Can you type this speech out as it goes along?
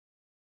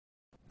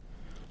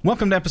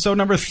Welcome to episode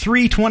number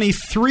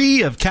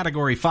 323 of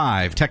Category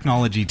 5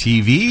 Technology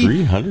TV.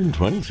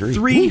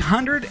 323.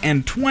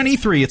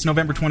 323. It's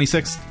November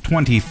 26th,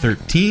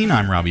 2013.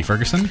 I'm Robbie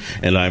Ferguson.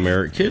 And I'm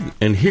Eric Kidd.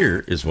 And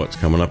here is what's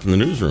coming up in the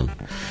newsroom.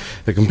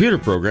 The computer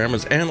program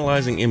is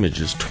analyzing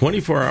images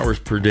 24 hours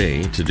per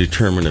day to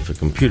determine if a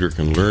computer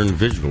can learn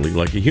visually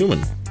like a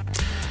human.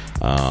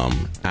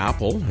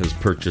 Apple has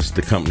purchased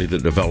the company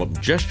that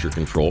developed gesture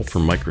control for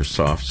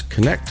Microsoft's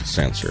Kinect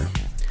sensor.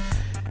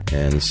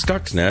 And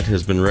Stuxnet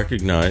has been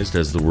recognized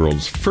as the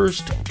world's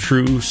first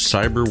true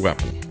cyber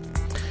weapon.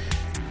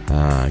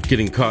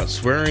 Getting caught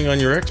swearing on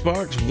your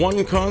Xbox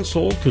One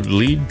console could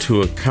lead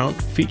to account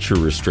feature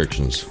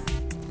restrictions.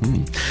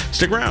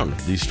 Stick around.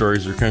 These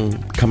stories are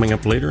coming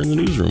up later in the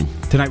newsroom.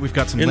 Tonight we've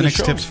got some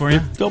Linux tips for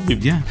you.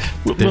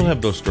 We'll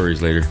have those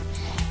stories later.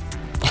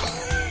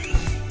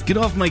 Get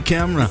off my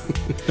camera.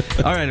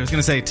 All right, I was going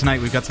to say,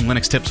 tonight we've got some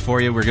Linux tips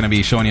for you. We're going to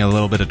be showing you a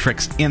little bit of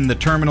tricks in the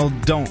terminal.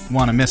 Don't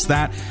want to miss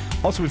that.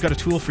 Also, we've got a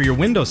tool for your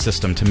Windows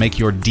system to make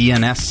your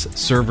DNS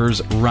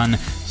servers run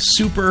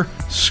super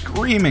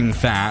screaming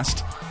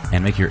fast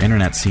and make your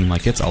internet seem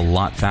like it's a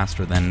lot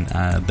faster than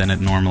it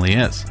normally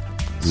is.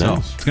 So,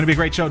 It's going to be a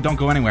great show. Don't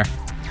go anywhere.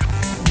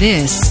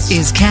 This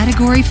is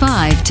Category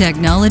 5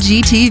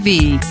 Technology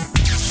TV.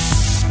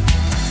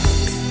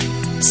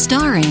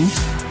 Starring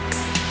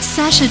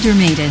Sasha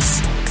Dermatis,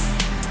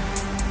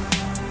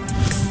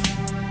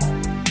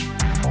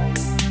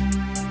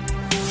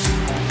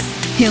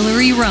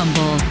 Hillary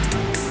Rumble,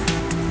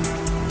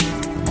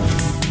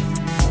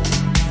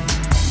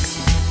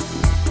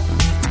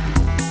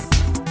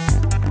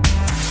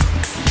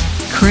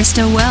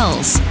 Krista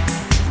Wells,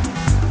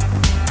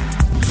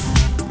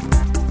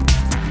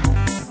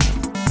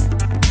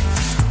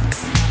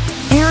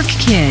 Eric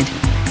Kidd,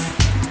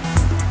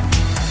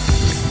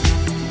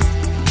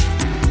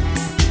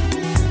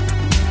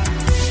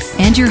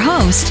 and your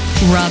host,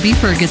 Robbie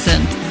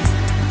Ferguson.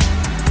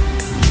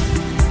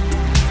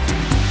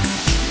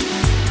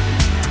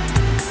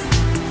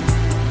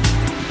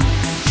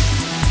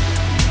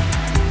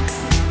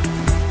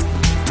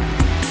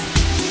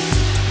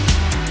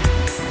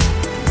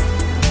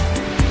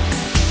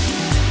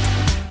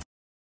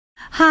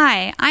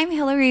 Hi, I'm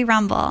Hillary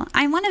Rumble.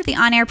 I'm one of the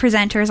on-air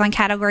presenters on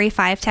Category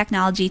 5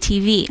 Technology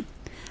TV.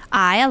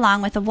 I,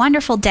 along with a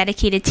wonderful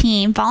dedicated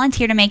team,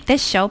 volunteer to make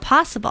this show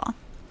possible.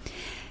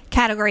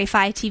 Category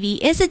 5 TV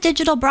is a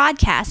digital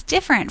broadcast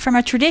different from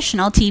a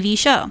traditional TV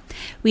show.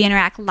 We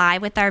interact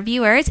live with our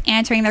viewers,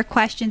 answering their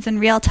questions in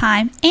real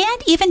time,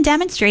 and even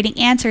demonstrating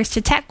answers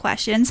to tech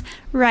questions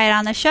right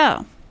on the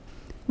show.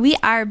 We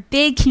are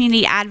big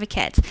community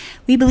advocates.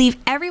 We believe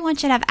everyone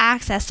should have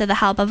access to the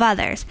help of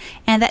others,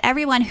 and that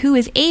everyone who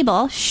is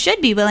able should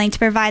be willing to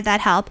provide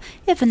that help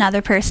if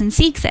another person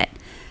seeks it.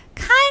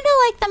 Kind of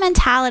like the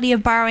mentality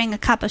of borrowing a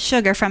cup of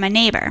sugar from a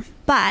neighbor,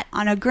 but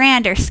on a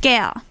grander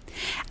scale.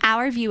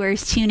 Our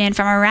viewers tune in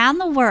from around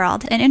the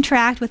world and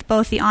interact with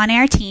both the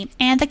on-air team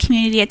and the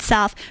community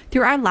itself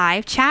through our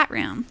live chat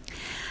room.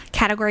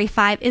 Category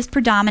 5 is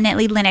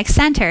predominantly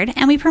Linux-centered,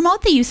 and we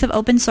promote the use of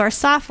open-source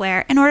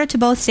software in order to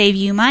both save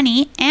you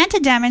money and to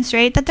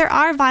demonstrate that there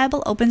are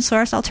viable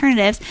open-source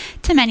alternatives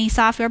to many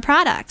software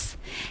products.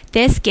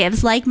 This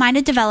gives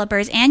like-minded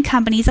developers and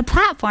companies a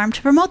platform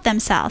to promote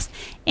themselves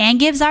and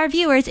gives our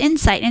viewers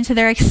insight into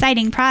their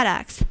exciting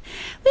products.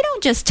 We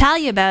don't just tell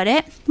you about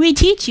it, we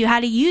teach you how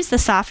to use the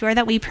software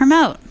that we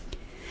promote.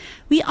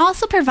 We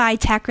also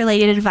provide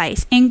tech-related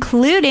advice,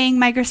 including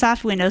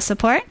Microsoft Windows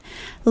support,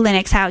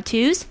 Linux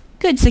how-tos,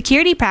 good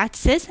security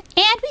practices,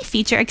 and we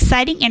feature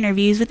exciting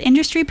interviews with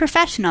industry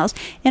professionals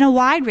in a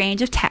wide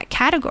range of tech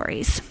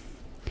categories.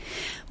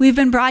 We've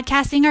been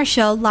broadcasting our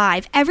show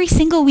live every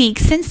single week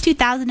since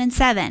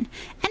 2007, and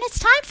it's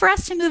time for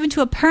us to move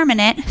into a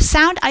permanent,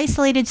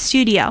 sound-isolated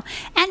studio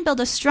and build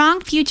a strong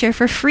future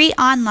for free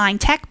online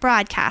tech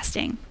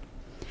broadcasting.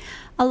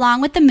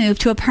 Along with the move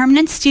to a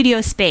permanent studio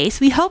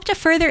space, we hope to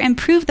further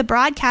improve the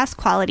broadcast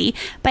quality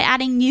by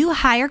adding new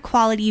higher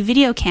quality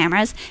video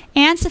cameras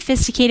and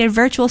sophisticated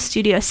virtual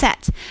studio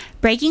sets,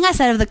 breaking us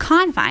out of the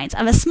confines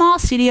of a small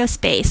studio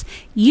space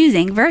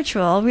using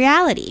virtual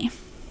reality.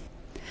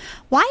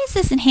 Why is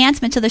this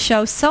enhancement to the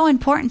show so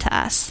important to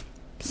us?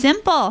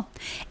 Simple.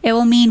 It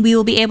will mean we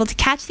will be able to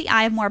catch the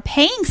eye of more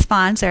paying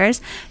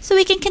sponsors so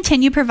we can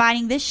continue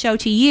providing this show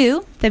to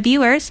you, the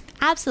viewers,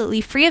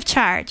 absolutely free of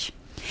charge.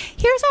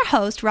 Here's our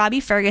host, Robbie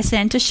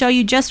Ferguson, to show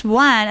you just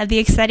one of the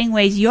exciting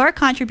ways your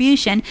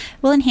contribution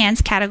will enhance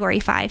Category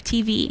 5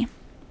 TV.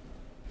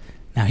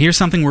 Now, here's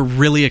something we're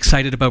really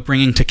excited about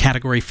bringing to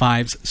Category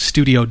 5's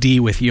Studio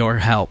D with your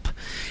help.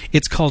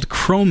 It's called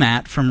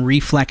Chromat from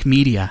Reflect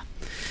Media.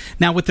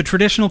 Now, with the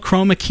traditional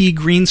chroma key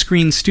green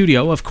screen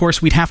studio, of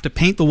course, we'd have to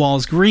paint the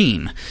walls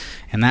green,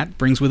 and that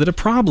brings with it a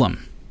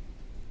problem.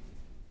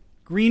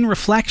 Green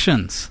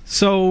reflections.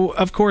 So,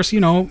 of course,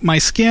 my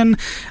skin,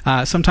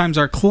 sometimes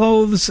our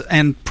clothes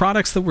and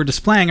products that we're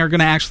displaying are going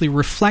to actually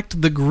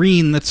reflect the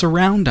green that's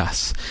around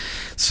us.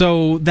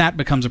 So that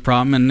becomes a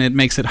problem, and it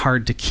makes it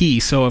hard to key.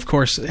 So, of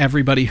course,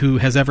 everybody who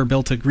has ever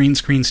built a green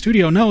screen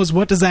studio knows,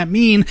 what does that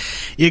mean?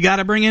 You got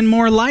to bring in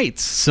more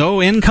lights. So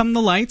in come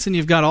the lights, and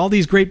you've got all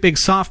these great big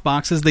soft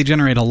boxes. They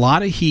generate a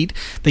lot of heat.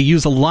 They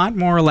use a lot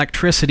more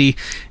electricity.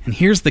 And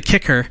here's the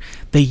kicker.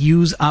 They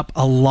use up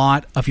a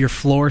lot of your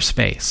floor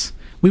space.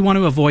 We want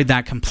to avoid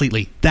that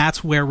completely.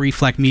 That's where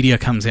Reflect Media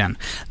comes in.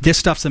 This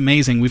stuff's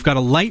amazing. We've got a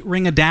light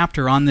ring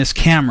adapter on this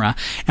camera,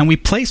 and we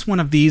place one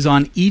of these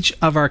on each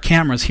of our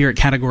cameras here at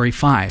Category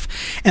 5.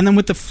 And then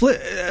with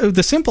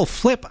the simple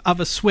flip of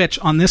a switch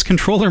on this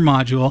controller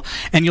module,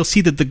 and you'll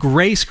see that the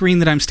gray screen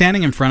that I'm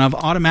standing in front of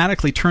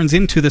automatically turns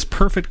into this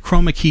perfect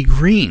chroma key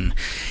green.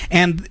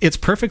 And it's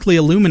perfectly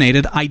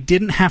illuminated. I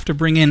didn't have to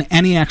bring in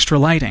any extra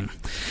lighting.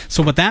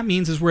 So what that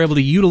means is we're able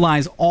to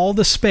utilize all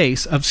the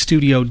space of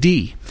Studio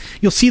D.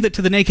 You'll see that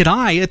to the naked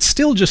eye, it's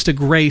still just a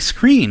gray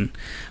screen.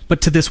 But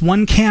to this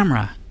one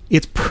camera,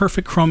 it's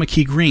perfect chroma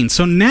key green.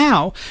 So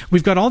now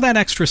we've got all that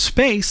extra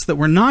space that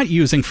we're not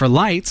using for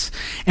lights,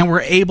 and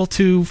we're able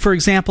to, for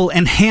example,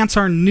 enhance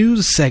our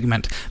news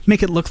segment,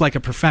 make it look like a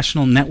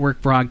professional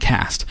network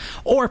broadcast.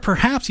 Or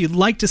perhaps you'd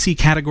like to see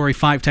Category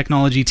 5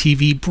 Technology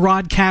TV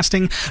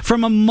broadcasting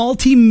from a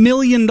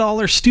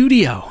multi-million-dollar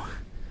studio.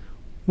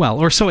 Well,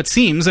 or so it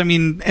seems. I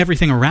mean,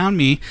 everything around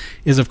me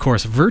is, of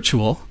course,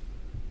 virtual.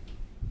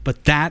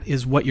 But that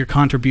is what your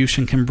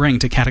contribution can bring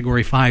to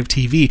Category 5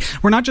 TV.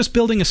 We're not just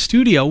building a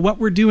studio. What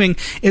we're doing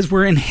is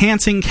we're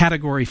enhancing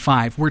Category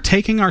 5. We're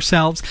taking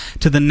ourselves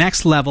to the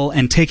next level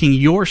and taking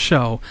your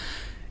show,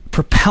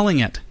 propelling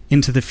it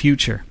into the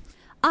future.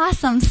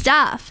 Awesome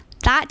stuff.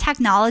 That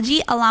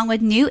technology, along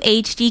with new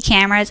HD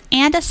cameras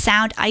and a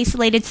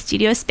sound-isolated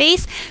studio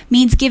space,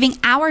 means giving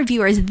our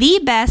viewers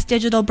the best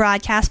digital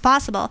broadcast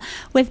possible,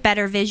 with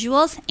better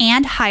visuals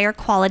and higher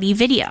quality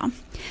video.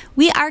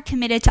 We are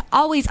committed to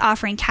always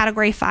offering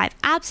Category 5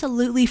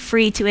 absolutely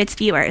free to its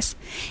viewers.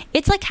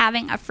 It's like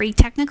having a free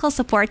technical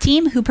support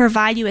team who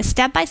provide you with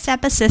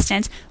step-by-step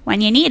assistance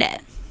when you need it.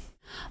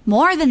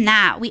 More than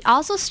that, we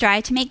also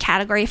strive to make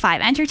Category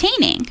 5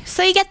 entertaining,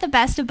 so you get the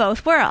best of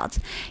both worlds.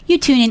 You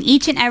tune in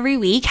each and every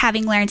week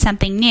having learned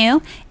something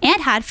new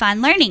and had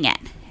fun learning it,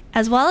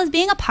 as well as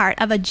being a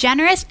part of a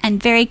generous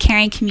and very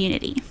caring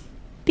community.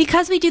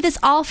 Because we do this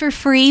all for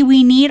free,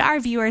 we need our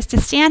viewers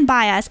to stand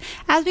by us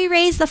as we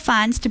raise the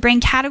funds to bring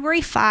Category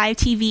 5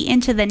 TV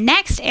into the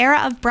next era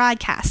of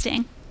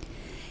broadcasting.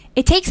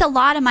 It takes a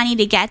lot of money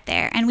to get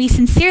there, and we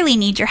sincerely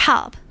need your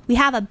help. We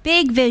have a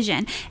big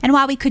vision, and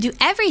while we could do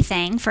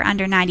everything for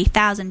under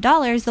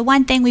 $90,000, the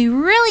one thing we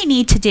really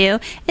need to do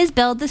is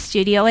build the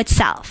studio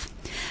itself.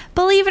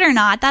 Believe it or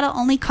not, that'll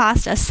only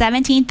cost us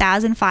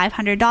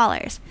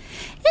 $17,500.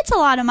 It's a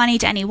lot of money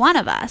to any one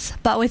of us,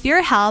 but with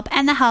your help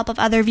and the help of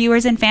other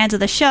viewers and fans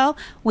of the show,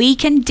 we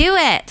can do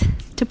it.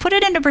 To put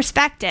it into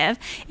perspective,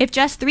 if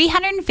just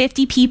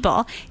 350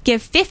 people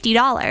give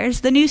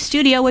 $50, the new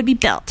studio would be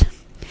built.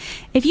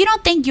 If you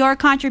don't think your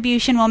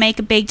contribution will make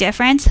a big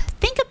difference,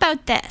 think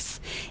about this.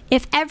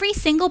 If every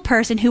single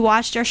person who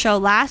watched our show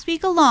last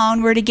week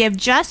alone were to give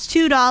just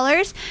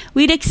 $2,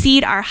 we'd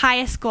exceed our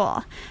highest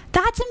goal.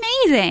 That's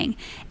amazing.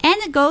 And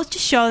it goes to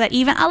show that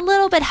even a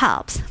little bit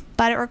helps,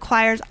 but it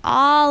requires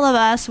all of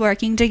us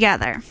working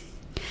together.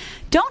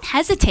 Don't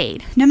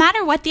hesitate. No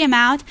matter what the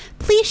amount,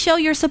 please show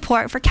your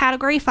support for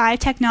Category 5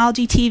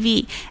 Technology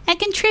TV and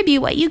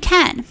contribute what you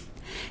can.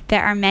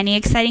 There are many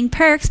exciting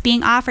perks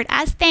being offered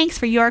as thanks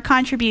for your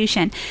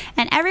contribution,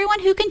 and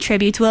everyone who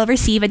contributes will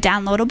receive a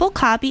downloadable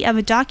copy of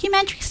a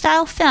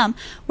documentary-style film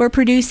we're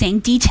producing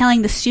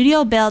detailing the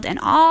studio build and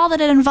all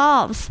that it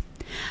involves.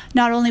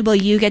 Not only will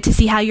you get to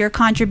see how your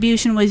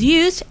contribution was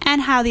used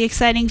and how the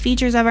exciting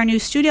features of our new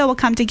studio will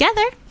come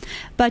together,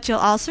 but you'll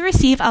also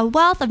receive a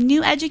wealth of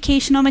new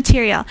educational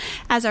material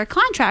as our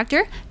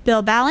contractor,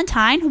 Bill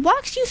Ballantyne,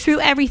 walks you through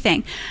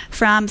everything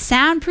from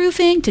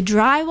soundproofing to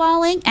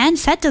drywalling and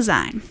set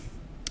design.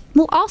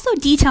 We'll also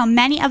detail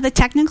many of the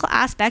technical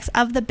aspects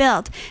of the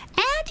build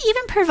and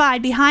even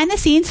provide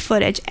behind-the-scenes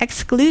footage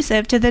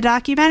exclusive to the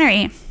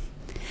documentary.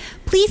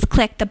 Please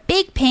click the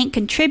big pink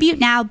Contribute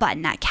Now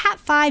button at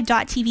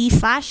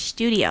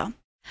cat5.tv/studio.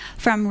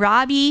 From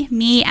Robbie,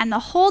 me, and the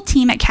whole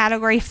team at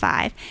Category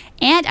 5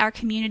 and our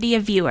community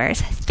of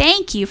viewers,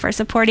 thank you for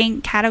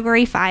supporting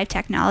Category 5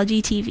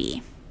 Technology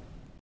TV.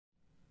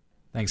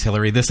 Thanks,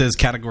 Hillary. This is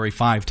Category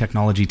 5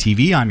 Technology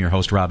TV. I'm your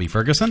host, Robbie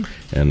Ferguson.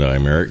 And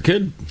I'm Eric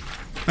Kidd.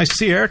 Nice to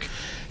see you, Eric.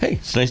 Hey,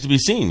 it's nice to be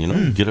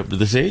seen, get up to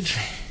this age.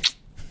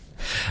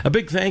 A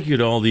big thank you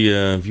to all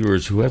the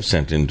viewers who have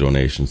sent in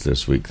donations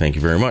this week. Thank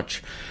you very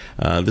much.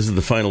 This is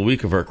the final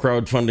week of our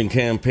crowdfunding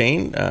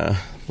campaign.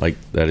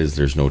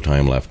 There's no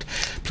time left.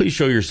 Please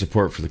show your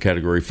support for the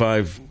Category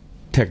 5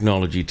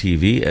 Technology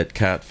TV at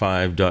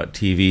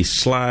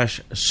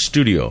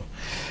cat5.tv/studio.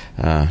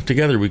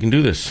 Together we can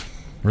do this.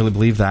 Really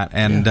believe that.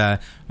 And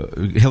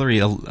Hillary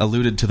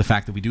alluded to the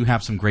fact that we do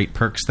have some great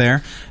perks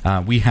there.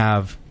 We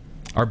have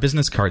our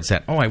business card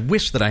set. Oh, I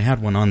wish that I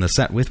had one on the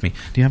set with me.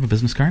 Do you have a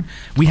business card?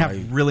 We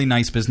have really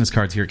nice business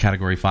cards here at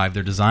Category 5.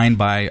 They're designed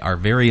by our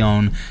very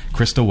own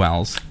Krista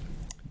Wells.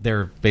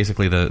 they're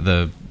basically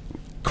the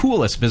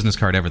coolest business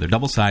card ever. They're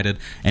double-sided,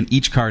 and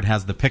each card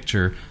has the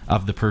picture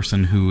of the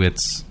person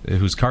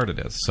whose card it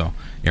is. So,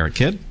 Eric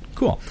Kidd,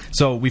 cool.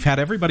 So we've had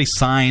everybody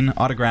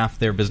autograph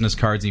their business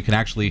cards. You can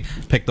actually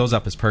pick those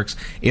up as perks.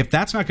 If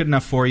that's not good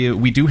enough for you,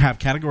 we do have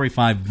Category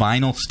 5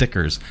 vinyl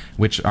stickers,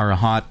 which are a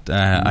hot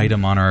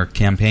item on our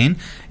campaign.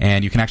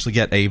 And you can actually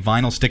get a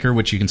vinyl sticker,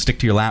 which you can stick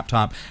to your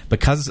laptop.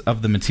 Because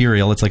of the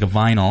material, it's like a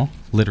vinyl,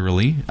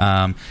 literally.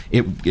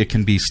 It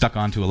can be stuck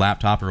onto a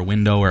laptop or a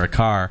window or a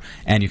car,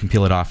 and you can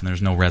peel it off, and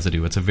there's no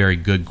residue. It's a very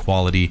good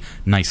quality,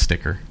 nice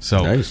sticker.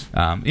 So, nice.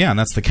 And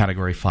that's the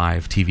Category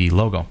 5 TV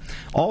logo.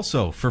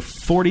 Also, for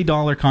 $40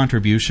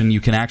 contribution,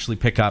 you can actually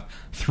pick up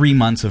 3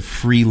 months of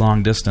free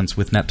long distance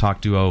with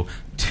NetTalk Duo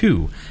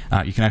 2.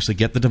 You can actually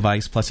get the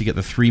device, plus you get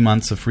the 3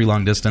 months of free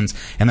long distance,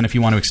 and then if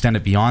you want to extend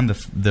it beyond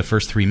the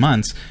first 3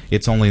 months,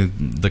 it's only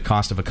the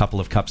cost of a couple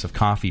of cups of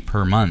coffee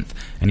per month,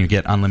 and you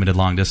get unlimited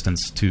long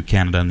distance to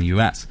Canada and the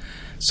US.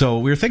 So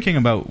we were thinking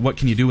about what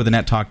can you do with a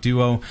NetTalk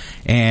Duo,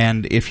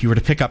 and if you were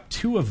to pick up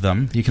 2 of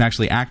them, you can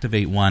actually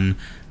activate one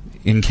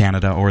in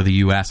Canada or the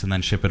US and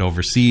then ship it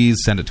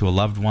overseas, send it to a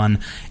loved one,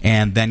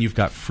 and then you've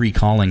got free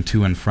calling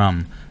to and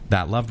from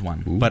that loved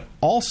one. Ooh. But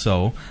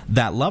also,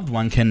 that loved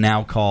one can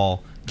now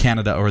call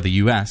Canada or the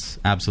US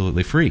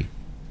absolutely free.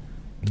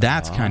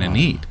 That's kind of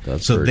neat.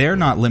 So they're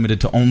not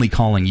limited to only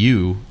calling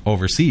you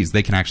overseas.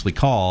 They can actually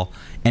call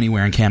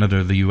anywhere in Canada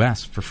or the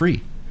US for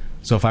free.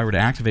 So if I were to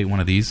activate one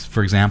of these,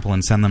 for example,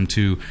 and send them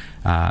to,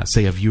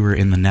 say, a viewer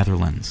in the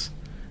Netherlands,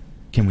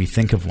 can we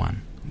think of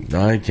one?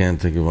 I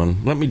can't think of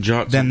one. Let me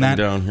jot something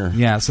down here.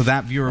 Yeah, so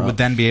that viewer would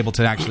then be able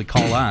to actually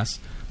call us,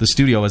 the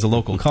studio, as a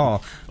local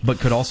call, but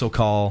could also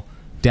call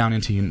down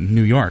into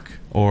New York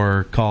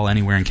or call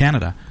anywhere in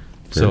Canada.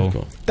 Very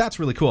cool. That's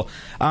really cool.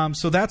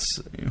 So that's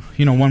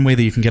one way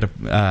that you can get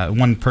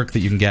one perk that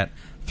you can get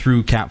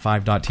through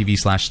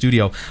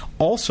cat5.tv/studio.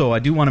 Also, I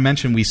do want to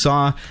mention we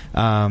saw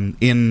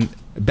in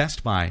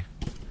Best Buy,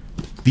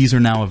 these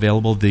are now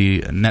available, the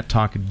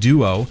NetTalk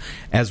Duo.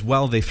 As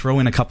well, they throw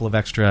in a couple of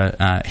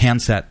extra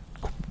handset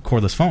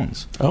cordless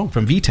phones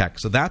from VTech,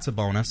 so that's a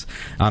bonus.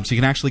 So you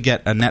can actually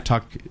get a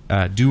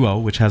NetTalk Duo,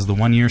 which has the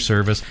 1-year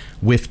service,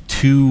 with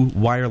 2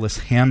 wireless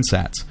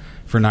handsets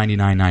for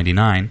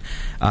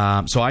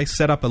 $99.99. So I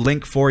set up a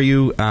link for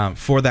you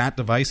for that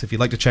device. If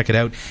you'd like to check it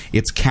out,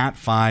 it's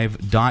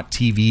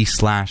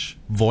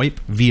cat5.tv/VoIP,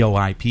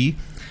 VoIP,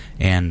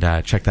 and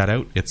check that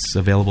out. It's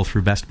available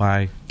through Best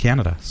Buy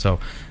Canada. So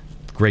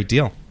great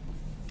deal.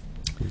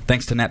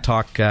 Thanks to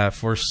NetTalk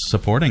for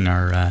supporting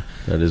our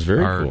that is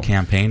very cool.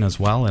 campaign as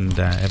well, and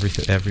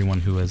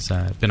everyone who has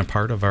been a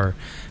part of our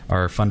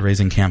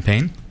fundraising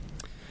campaign.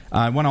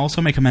 I want to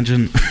also make a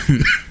mention,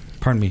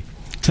 pardon me,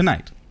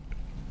 tonight.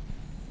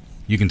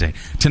 You can take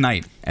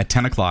tonight at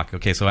 10 o'clock.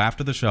 Okay, so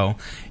after the show,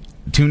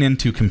 tune in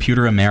to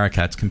Computer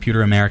America. It's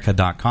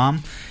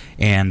computeramerica.com.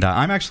 And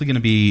I'm actually going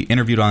to be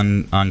interviewed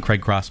on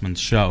Craig Crossman's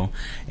show.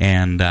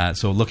 And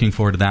so looking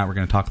forward to that. We're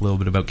going to talk a little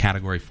bit about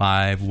Category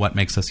 5, what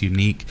makes us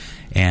unique.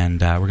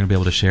 And we're going to be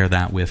able to share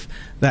that with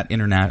that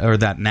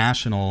that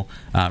national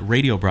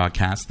radio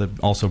broadcast that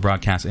also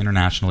broadcasts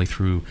internationally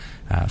through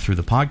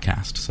the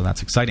podcast. So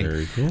that's exciting.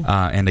 Very cool.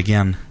 And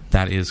again,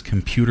 that is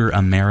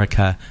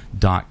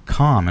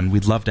computeramerica.com. And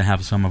we'd love to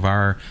have some of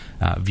our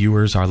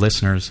viewers, our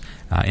listeners,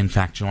 in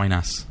fact, join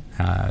us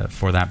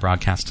for that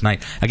broadcast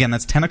tonight. Again,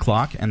 that's 10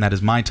 o'clock, and that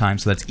is my time,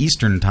 so that's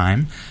Eastern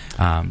time.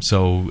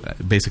 So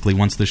basically,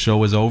 once the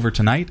show is over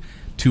tonight,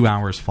 2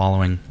 hours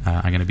following,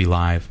 I'm going to be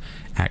live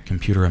at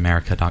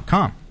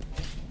computeramerica.com.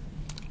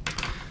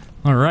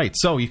 All right,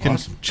 so you can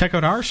check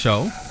out our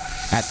show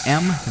at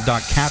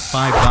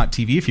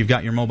m.cat5.tv if you've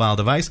got your mobile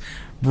device.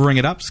 Bring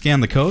it up,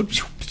 scan the code.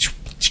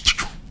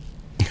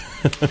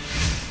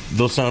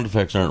 Those sound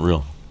effects aren't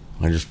real.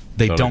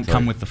 They don't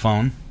come with the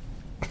phone.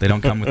 They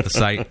don't come with the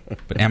site,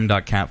 but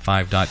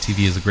m.cat5.tv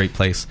is a great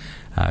place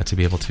to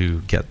be able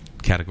to get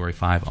Category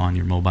 5 on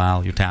your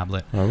mobile, your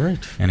tablet, all right,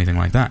 anything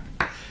like that.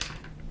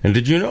 And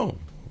did you know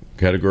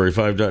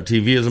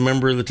Category5.tv is a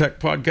member of the Tech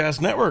Podcast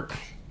Network?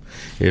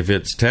 If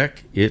it's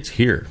tech, it's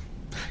here.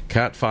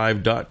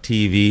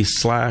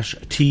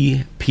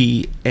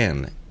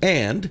 cat5.tv/TPN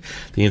and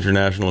the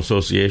International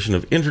Association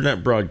of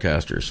Internet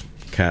Broadcasters,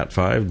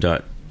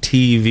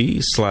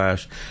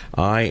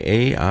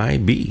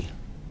 cat5.tv/IAIB.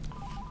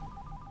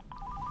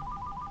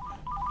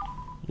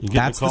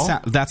 That's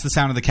the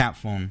sound of the cat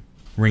phone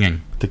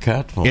ringing. The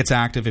cat phone. It's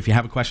active. If you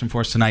have a question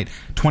for us tonight,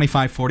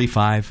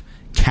 2545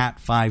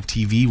 Cat5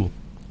 TV will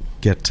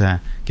get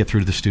through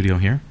to the studio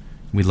here.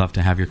 We'd love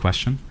to have your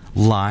question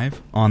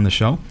live on the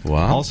show.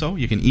 Wow. Also,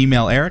 you can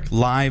email Eric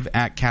live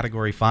at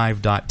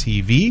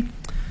category5.tv.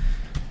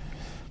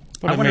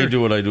 But I may do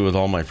what I do with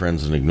all my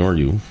friends and ignore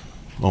you.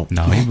 Oh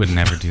no, he would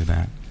never do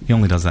that. He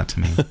only does that to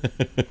me.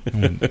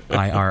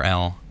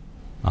 IRL.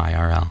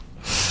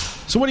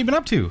 So what have you been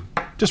up to?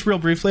 Just real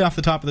briefly off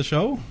the top of the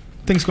show.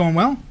 Things going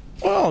well?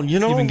 Well,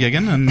 you've been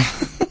gigging and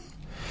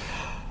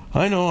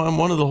I know, I'm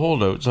one of the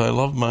holdouts. I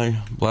love my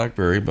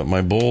BlackBerry, but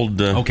my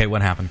bold... Okay,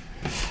 what happened?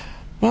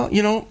 Well,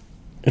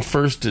 At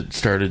first, it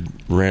started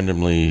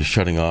randomly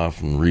shutting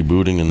off and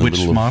rebooting in the Which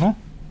middle of... model?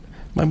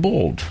 My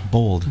Bold.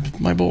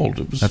 My Bold.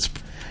 It was That's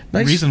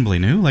nice. reasonably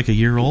new, like a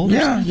year old?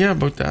 Yeah,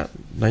 about that.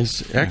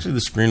 Nice. Actually,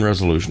 the screen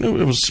resolution,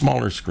 it was a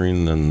smaller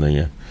screen than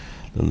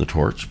the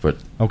Torch, but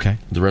Okay.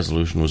 the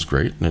resolution was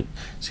great, and it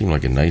seemed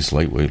like a nice,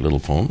 lightweight little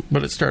phone.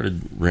 But it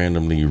started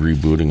randomly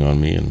rebooting on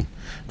me and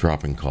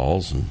dropping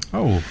calls, and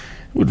Oh. it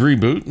would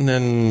reboot, and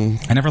then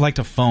I never liked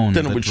a phone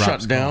then that it would drops shut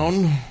calls.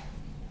 down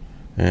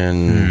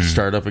and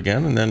start up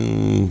again, and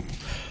then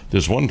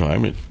this one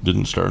time it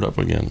didn't start up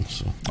again.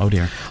 So Oh,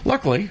 dear.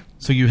 luckily,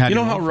 So you had you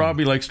know your how old phone.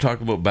 Robbie likes to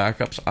talk about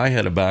backups? I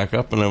had a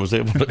backup, and I was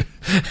able to.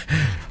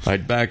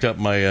 I'd backed up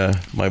my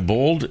my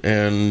Bold,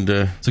 and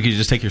So could you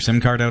just take your SIM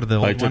card out of the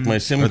old I one? took my Or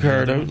SIM the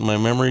card other out, one? and my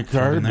memory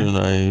card, in there? and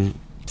I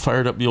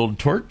fired up the old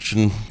Torch,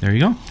 and There you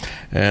go.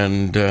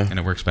 and And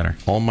it works better.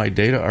 all my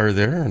data are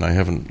there, and I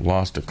haven't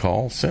lost a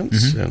call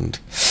since. Mm-hmm. And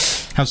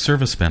How's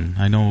service been?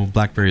 I know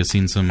BlackBerry has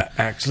seen some...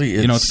 actually,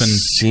 it's been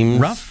seems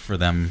rough for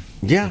them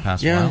the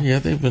past while. Yeah,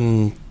 they've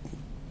been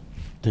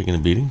taking a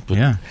beating, but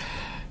Yeah.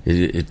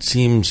 it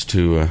seems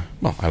to.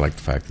 Well, I like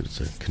the fact that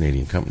it's a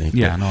Canadian company.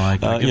 Yeah,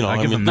 but, no,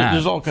 I give them that.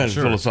 There's all kinds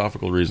Sure. of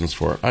philosophical reasons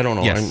for it. I don't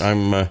know. Yes.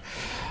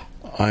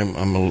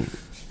 I'm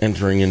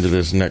entering into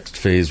this next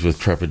phase with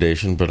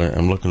trepidation, but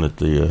I'm looking at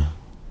the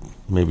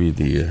maybe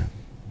the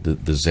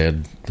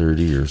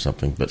Z30 or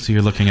something. But So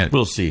you're looking at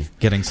we'll see.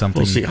 getting something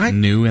We'll see. I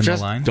new in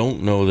just the line?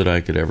 don't know that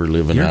I could ever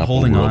live in You're Apple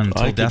holding world. on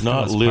until I death could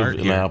not do us live part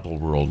in here. Apple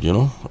world. You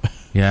know.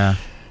 Yeah.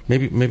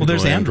 Maybe Well,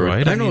 there's go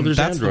Android. I I know mean, there's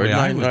that's the Android. way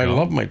I would I go.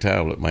 love my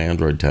tablet, my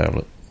Android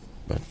tablet.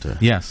 But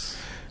Yes.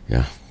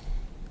 yeah.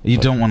 You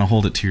don't want to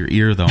hold it to your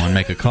ear, though, and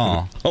make a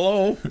call.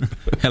 Hello.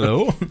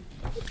 Hello?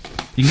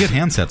 You can get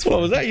handsets. Well,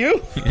 was that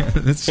you? Yeah,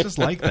 it's just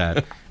like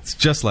that. It's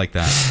just like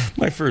that.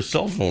 My first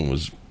cell phone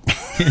was.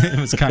 It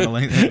was kind of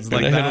like, it was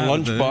like I that. had a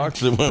lunchbox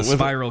that went the with it.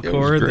 spiral It was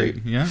cord.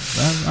 great. Yeah,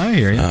 I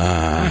hear you.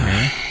 I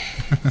hear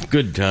you.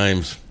 Good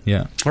times.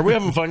 Yeah, Are we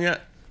having fun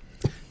yet?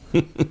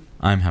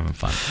 I'm having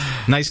fun.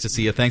 Nice to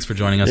see you. Thanks for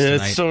joining us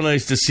tonight. It's so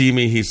nice to see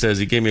me. He says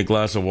he gave me a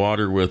glass of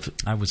water with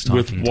I was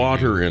talking to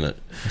water you. in it.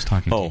 I was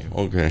talking Oh, to you.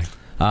 okay.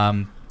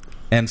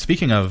 And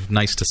speaking of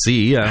nice to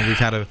see, we've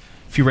had a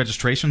few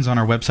registrations on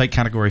our website,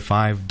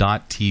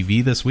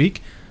 category5.tv this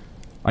week.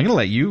 I'm going to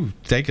let you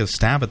take a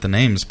stab at the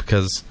names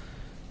because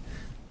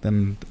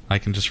then I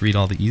can just read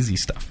all the easy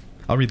stuff.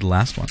 I'll read the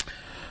last one.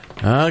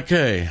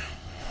 Okay.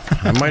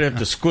 I might have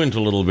to squint a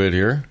little bit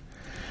here.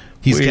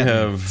 He's We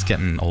have-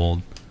 getting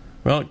old.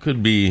 Well, it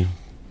could be.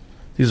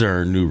 These are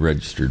our new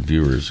registered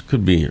viewers. It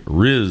could be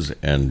Riz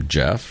and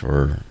Jeff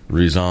or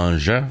Riz and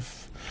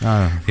Jeff.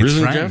 It's Riz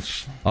and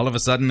French. Jeff? All of a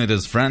sudden it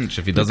is French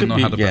if he doesn't could know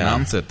be, how to yeah.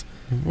 pronounce it.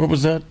 What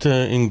was that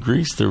in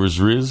Greece? There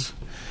was Riz.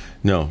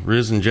 No,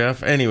 Riz and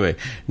Jeff. Anyway,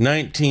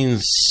 19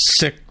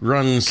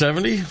 run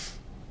 70.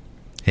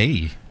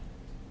 Hey.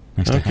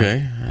 Nice to Okay,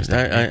 have- nice to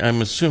have you.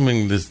 I'm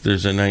assuming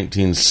there's a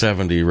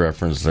 1970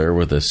 reference there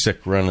with a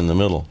sick run in the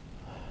middle,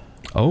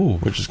 Oh,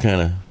 which is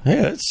kind of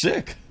that's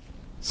sick.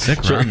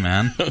 sick run,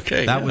 man.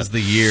 Okay, That yeah. was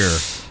the year.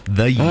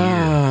 The year.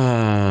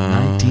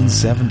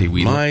 1970.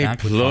 We look my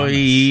back with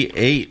employee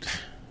 8.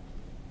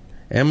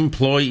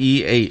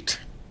 Employee 8.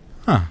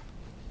 fondness. Huh.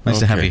 Nice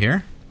to have Okay. you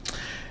here.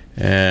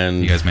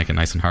 And You guys make it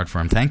nice and hard for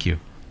him. Thank you.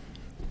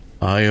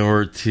 I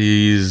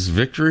Ortiz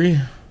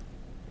victory.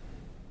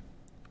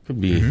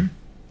 Could be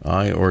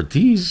I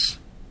Ortiz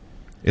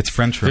It's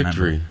French, remember.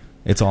 victory.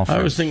 It's all French.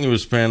 I was thinking it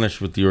was Spanish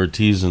with the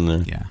Ortiz in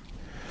there. Yeah.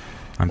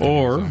 I'm thinking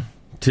Or so.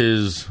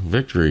 tis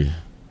victory.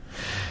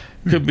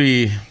 Could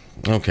be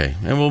okay,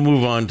 and we'll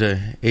move on to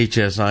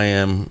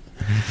HSIM.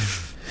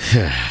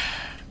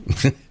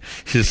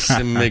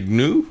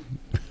 Hisimignu.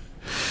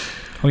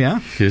 Oh, yeah?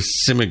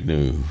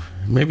 Hisimignu.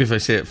 Maybe if I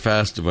say it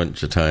fast a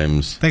bunch of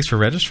times. Thanks for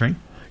registering.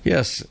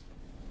 Yes.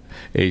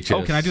 HS.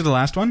 Oh, can I do the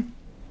last one?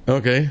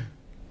 Okay.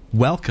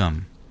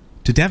 Welcome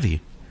to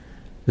Devi.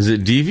 Is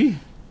it Devi?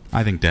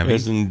 I think Devi.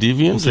 As in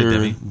deviance We'll say or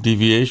Devi.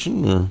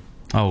 deviation or?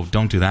 Oh,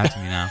 don't do that to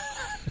me now.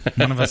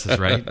 One of us is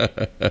right.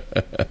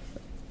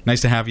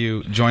 Nice to have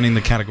you joining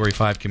the Category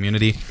 5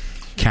 community,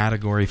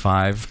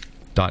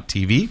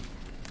 category5.tv.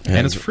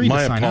 And it's free to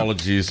my sign up.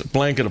 apologies.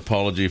 Blanket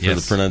apology for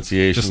Yes. the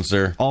pronunciations Just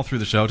there. all through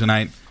the show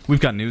tonight. We've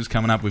got news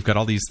coming up. We've got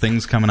all these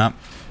things coming up.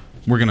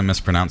 We're going to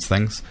mispronounce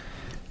things.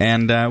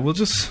 And we'll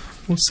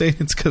say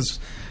it's because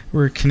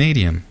we're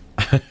Canadian.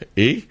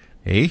 Eh?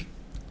 Eh?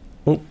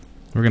 Oh,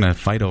 We're going to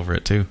fight over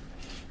it, too.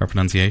 Our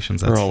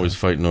pronunciations. we're always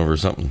fighting over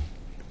something.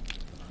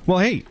 Well,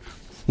 hey,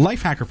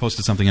 Lifehacker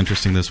posted something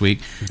interesting this week,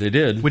 They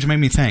did. which made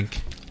me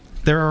think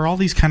there are all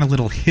these kind of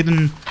little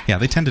hidden... Yeah,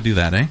 they tend to do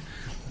that, eh?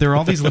 There are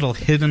all these little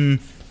hidden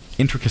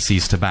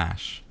intricacies to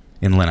bash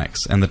in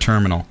Linux and the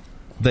terminal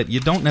that you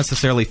don't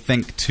necessarily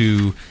think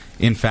to,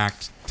 in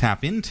fact,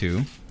 tap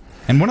into.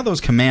 And one of those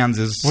commands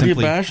is What are you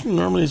simply... bashing?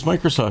 Normally it's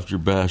Microsoft you're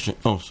bashing.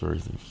 Oh,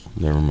 sorry.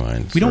 Never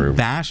mind. We Sorry. don't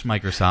bash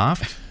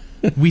Microsoft.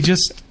 We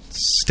just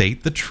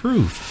state the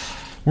truth.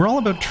 We're all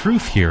about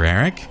truth here,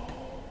 Eric.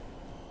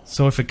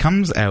 So if it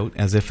comes out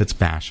as if it's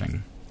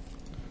bashing,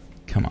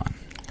 come on.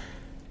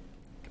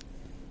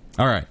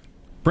 All right.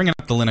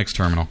 the Linux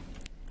terminal.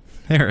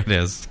 There it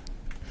is.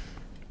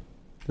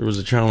 There was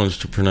a challenge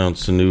to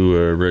pronounce a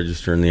new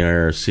register in the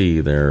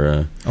IRC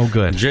there. Oh,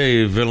 good.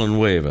 J.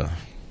 Villanueva.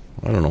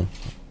 I don't know.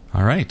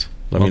 All right.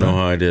 Let me know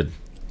how I did.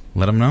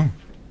 Let them know.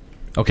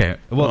 Okay.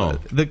 Well,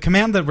 the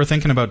command that we're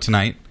thinking about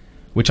tonight,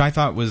 which I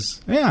thought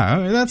was,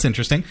 that's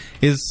interesting,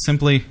 is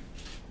simply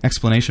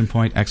exclamation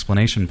point,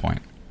 exclamation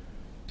point.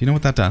 Do you know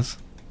what that does?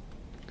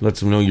 Lets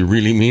them know you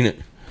really mean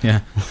it.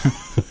 Yeah.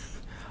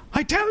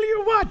 I tell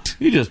you what.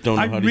 You just don't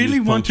know how to use I really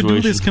want to do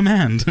this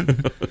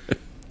command.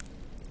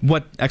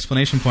 What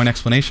exclamation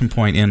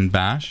point in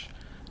Bash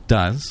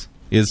does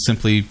is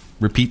simply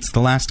repeats the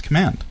last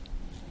command.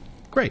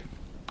 Great.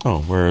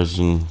 Oh, whereas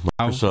in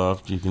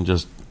Microsoft, you can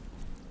just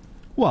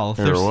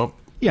arrow up.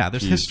 Yeah,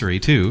 there's history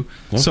too.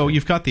 Okay. So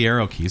you've got the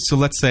arrow keys. So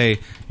let's say,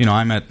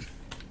 I'm at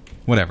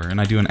whatever,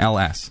 and I do an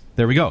LS.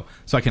 There we go.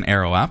 So I can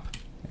arrow up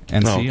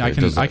and see. I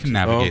can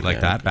navigate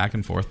like that, back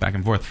and forth, back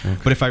and forth. Okay.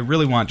 But if I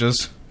really want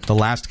just the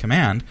last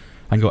command,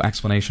 I can go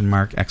exclamation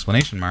mark,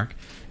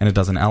 and it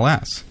does an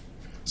LS.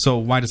 So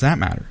why does that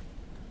matter?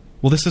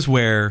 Well, this is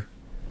where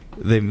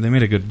they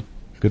made a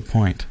good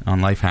point on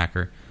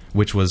Lifehacker,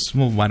 which was,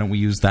 well, why don't we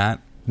use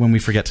that when we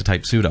forget to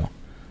type sudo?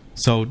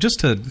 So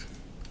just a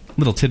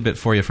little tidbit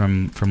for you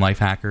from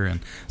Lifehacker and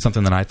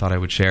something that I thought I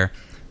would share.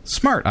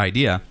 Smart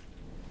idea.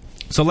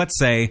 So let's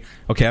say,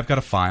 okay, I've got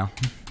a file.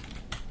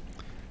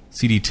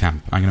 cd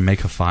temp. I'm going to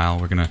make a file.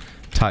 We're going to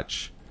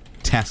touch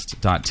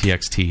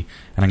test.txt,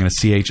 and I'm going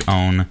to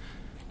chown.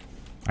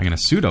 I'm going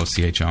to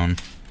sudo chown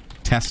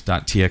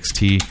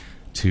test.txt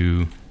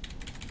to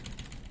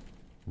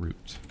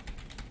root.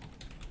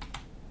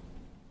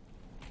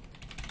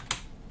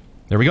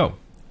 There we go.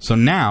 So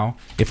now,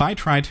 if I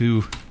try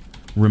to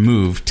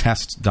remove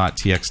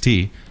test.txt,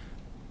 do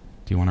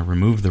you want to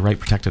remove the write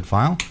protected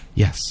file?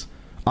 Yes.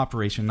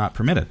 Operation not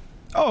permitted.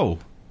 Oh,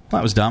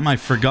 that was dumb. I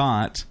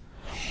forgot.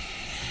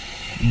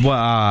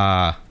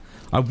 I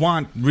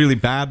want really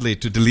badly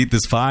to delete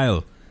this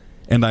file,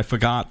 and I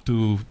forgot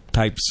to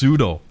type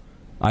sudo.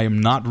 I am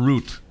not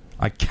root.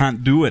 I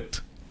can't do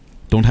it.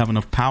 Don't have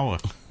enough power.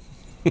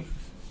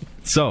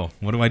 So,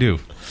 what do?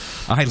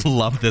 I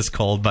love this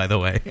cold, by the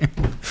way.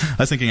 I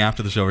was thinking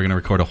after the show we're going to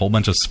record a whole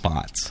bunch of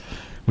spots.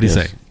 What do you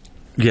say?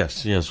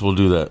 Yes, we'll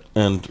do that.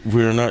 And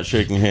we're not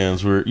shaking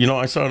hands.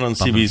 I saw it on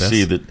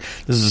CBC that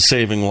this is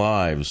saving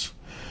lives.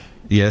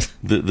 Yes.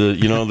 They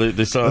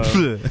saw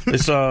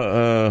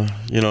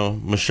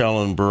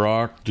Michelle and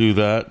Barack do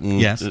that, and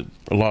yes.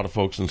 A lot of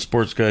folks and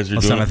sports guys are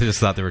doing it. I just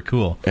thought they were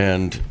cool.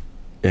 And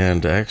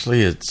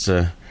actually it's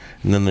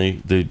and then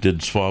they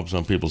did swabs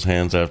on people's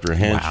hands after a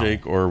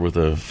handshake or with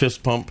a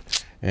fist pump,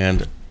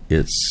 and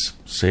it's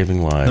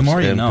saving lives. The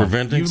more you and know.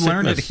 Preventing you sickness.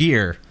 Learn it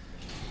here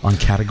on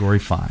Category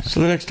 5. So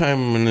the next time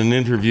I'm in an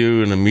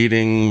interview, in a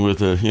meeting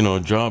with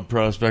a job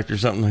prospect or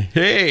something, like,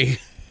 hey,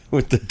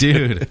 with the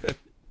dude.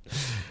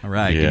 All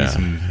right, give me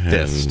some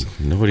fist.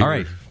 All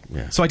right,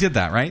 So I did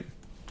that, right?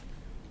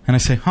 And I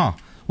say,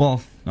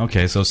 well,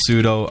 okay, so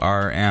sudo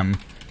rm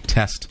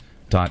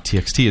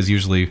test.txt is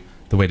usually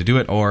the way to do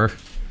it, or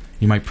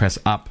you might press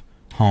up,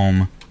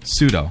 home,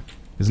 sudo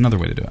is another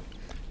way to do it.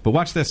 But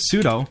watch this,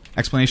 sudo,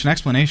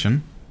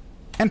 explanation,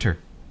 enter.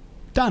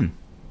 Done.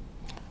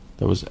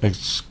 That was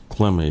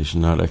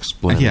exclamation, not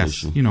explanation.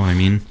 Yes, you know what I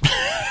mean.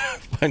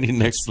 I need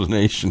an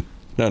explanation,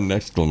 not an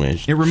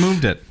exclamation. It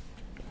removed it.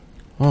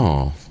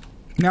 Oh.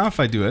 Now if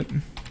I do it,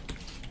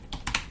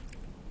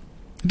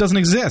 it doesn't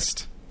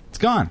exist. It's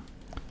gone.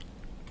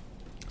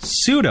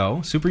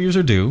 Sudo,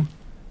 superuser do,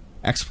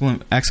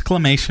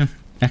 exclamation,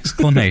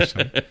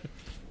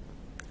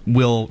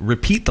 will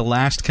repeat the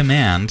last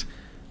command,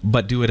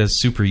 but do it as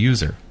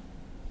superuser.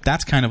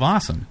 That's kind of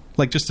awesome.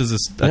 Like just as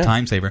a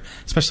time saver,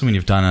 especially when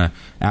you've done a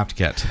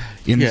apt-get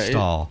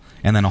install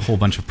and then a whole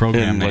bunch of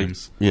program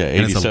names.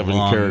 And it's a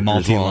long,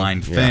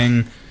 multi-line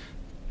thing.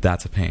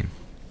 That's a pain.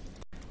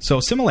 So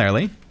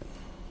similarly,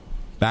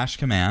 bash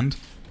command,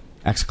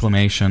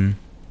 exclamation,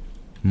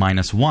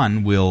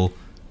 -1 will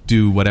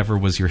do whatever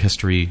was your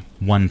history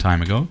 1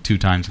 time ago, 2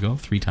 times ago,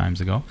 3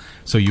 times ago.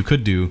 So you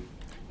could do,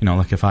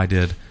 like if I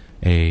did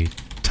a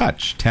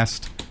touch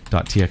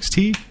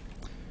test.txt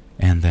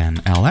and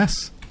then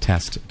ls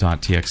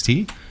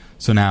test.txt.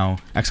 So now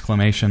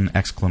exclamation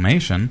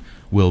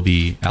will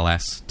be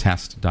ls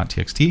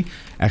test.txt,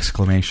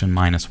 exclamation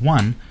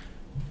 -1,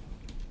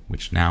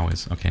 which now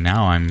is, okay,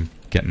 now I'm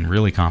getting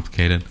really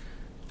complicated.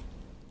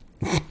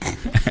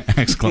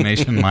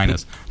 Exclamation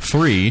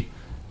 -3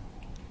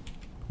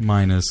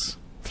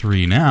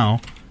 now.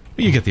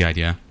 You get the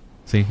idea.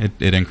 See,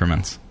 it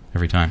increments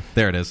every time.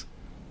 There it is.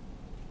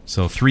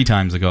 So 3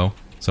 times ago.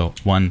 So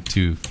 1,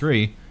 2,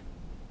 3.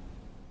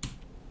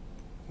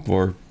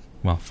 4.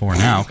 Well, 4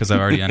 now, because I've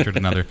already entered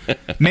another.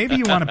 Maybe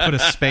you want to put a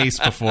space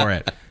before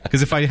it.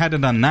 Because if I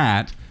hadn't done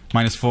that,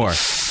 -4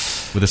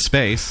 with a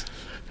space,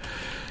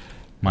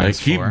 -4. I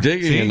keep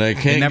digging. See? And I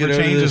can't get out of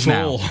this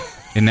hole.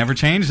 It never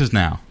changes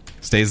now.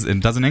 It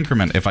doesn't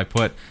increment if I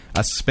put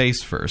a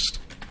space first.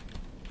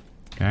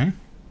 Okay?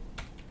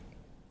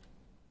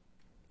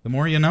 The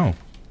more you know.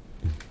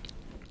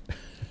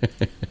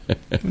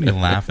 What are you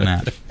laughing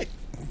at?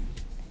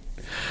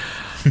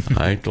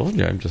 I told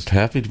you, I'm just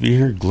happy to be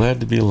here, glad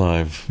to be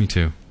alive. Me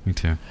too.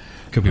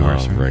 Could be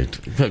worse. Right.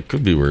 That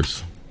could be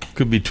worse.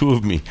 Could be two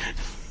of me.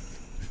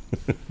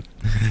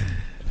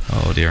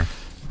 Oh, dear.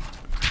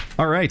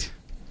 All right.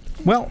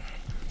 Well,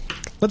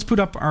 let's boot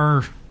up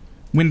our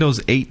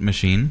Windows 8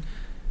 machine.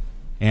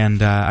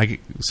 And I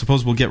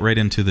suppose we'll get right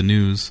into the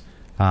news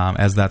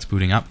as that's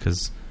booting up,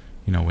 because,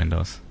 you know,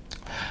 Windows.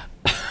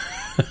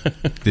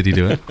 Did he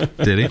do it?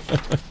 Did he?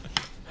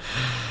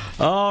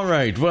 All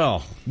right.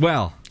 Well,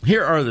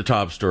 here are the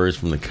top stories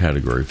from the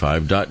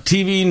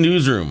Category5.tv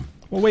newsroom.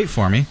 Well, wait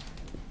for me.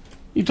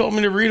 You told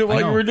me to read it while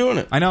you were doing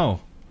it. I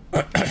know.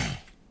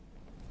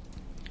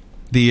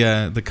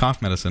 The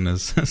cough medicine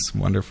is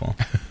wonderful.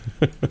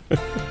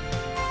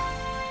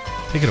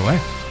 Take it away.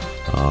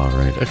 All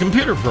right. A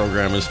computer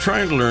program is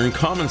trying to learn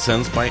common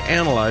sense by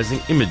analyzing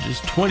images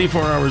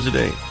 24 hours a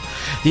day.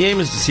 The aim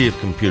is to see if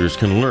computers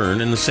can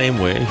learn in the same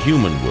way a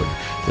human would,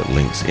 that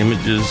links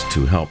images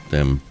to help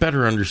them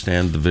better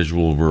understand the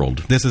visual world.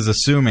 This is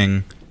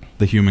assuming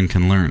the human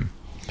can learn.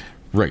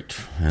 Right.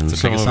 And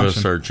some of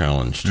us are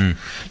challenged.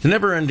 The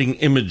never-ending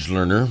image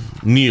learner,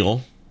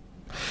 Neil,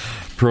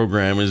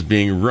 program is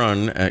being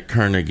run at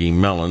Carnegie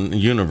Mellon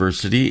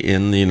University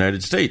in the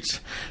United States.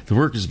 The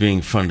work is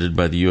being funded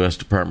by the U.S.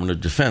 Department of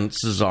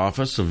Defense's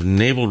Office of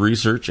Naval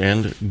Research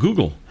and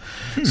Google.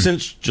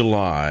 Since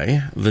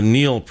July, the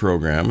Neil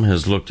program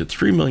has looked at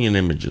 3 million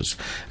images.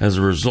 As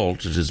a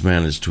result, it has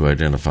managed to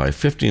identify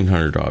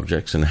 1,500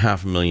 objects in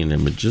 500,000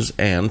 images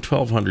and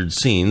 1,200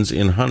 scenes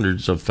in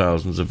hundreds of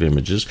thousands of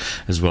images,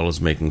 as well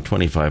as making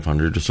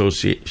 2,500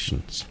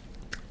 associations.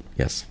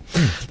 Yes.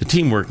 The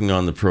team working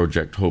on the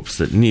project hopes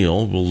that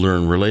Neil will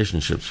learn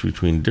relationships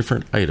between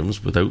different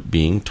items without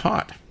being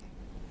taught.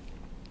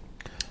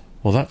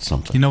 Well, that's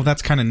something. You know,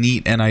 that's kind of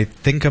neat. And I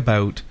think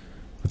about,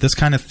 with this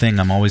kind of thing,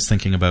 I'm always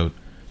thinking about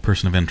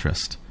person of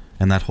interest.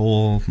 And that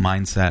whole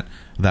mindset,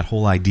 that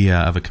whole idea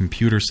of a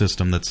computer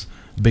system that's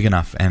big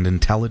enough and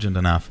intelligent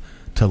enough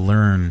to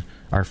learn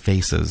our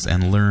faces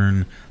and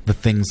learn the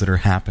things that are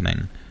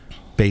happening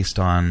based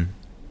on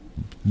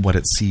what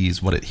it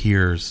sees, what it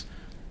hears.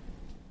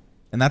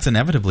 And that's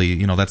inevitably,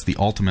 you know, that's the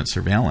ultimate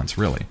surveillance,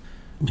 really,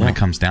 when it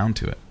comes down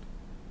to it.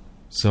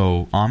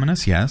 So,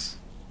 ominous, yes.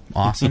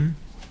 Awesome,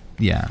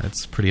 yeah,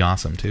 it's pretty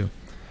awesome, too.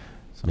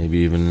 So. Maybe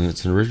even in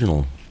its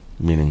original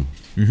meaning.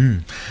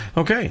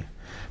 Okay.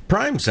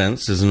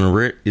 PrimeSense is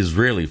an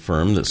Israeli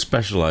firm that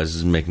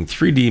specializes in making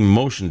 3D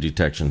motion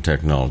detection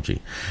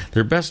technology.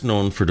 They're best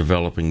known for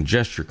developing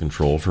gesture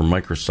control for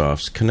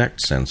Microsoft's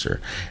Kinect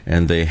sensor,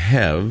 and they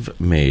have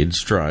made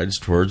strides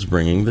towards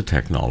bringing the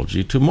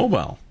technology to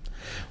mobile.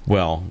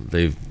 Well,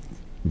 they've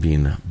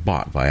been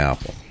bought by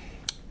Apple.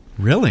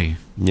 Really?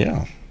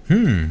 Yeah.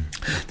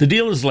 The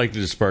deal is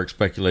likely to spark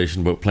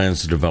speculation about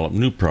plans to develop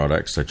new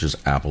products such as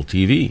Apple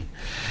TV.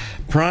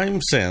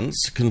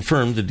 PrimeSense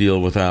confirmed the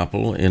deal with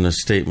Apple in a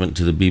statement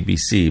to the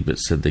BBC, but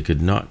said they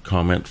could not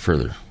comment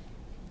further.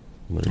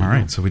 All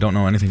right, so we don't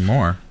know anything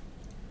more.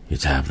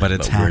 It's happening,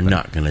 but we're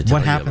not going to tell you.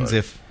 What happens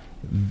if,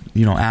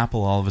 you know,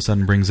 Apple all of a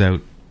sudden brings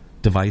out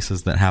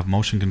devices that have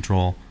motion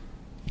control?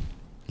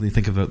 You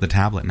think about the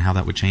tablet and how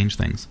that would change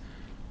things.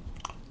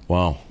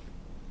 Wow.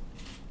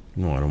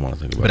 No, I don't want to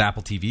think about it. But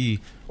Apple TV,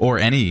 or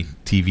any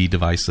TV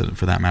device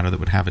for that matter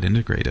that would have it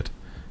integrated,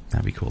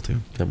 that'd be cool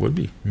too. That would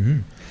be.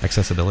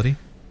 Accessibility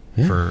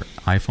for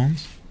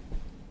iPhones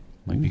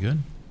might be good.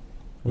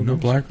 No,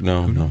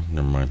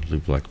 never mind.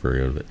 Leave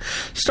BlackBerry out of it.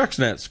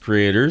 Stuxnet's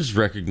creators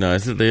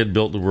recognized that they had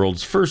built the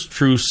world's first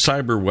true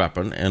cyber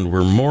weapon and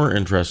were more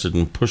interested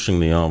in pushing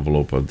the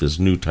envelope of this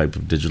new type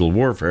of digital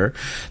warfare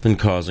than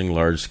causing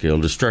large-scale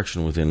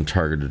destruction within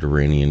targeted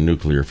Iranian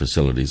nuclear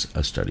facilities,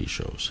 a study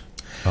shows.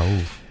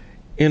 Oh.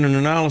 In an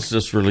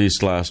analysis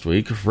released last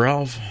week,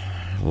 Ralph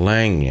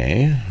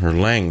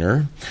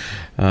Langner,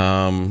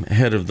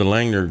 head of the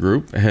Langner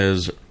Group, a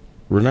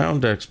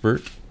renowned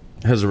expert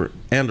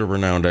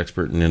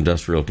in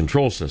industrial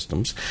control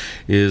systems,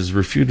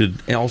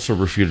 also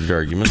refuted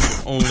arguments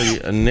that only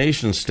a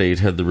nation-state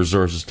had the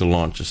resources to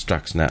launch a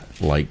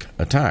Stuxnet-like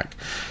attack.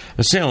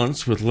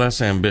 Assailants with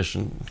less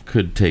ambition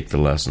could take the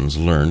lessons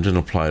learned and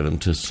apply them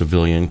to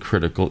civilian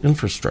critical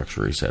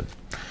infrastructure, he said.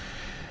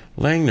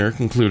 Langner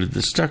concluded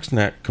that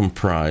Stuxnet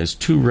comprised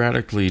two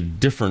radically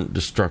different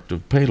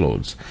destructive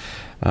payloads.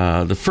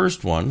 The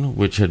first one,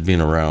 which had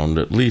been around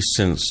at least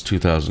since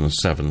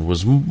 2007,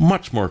 was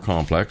much more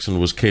complex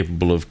and was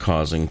capable of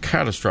causing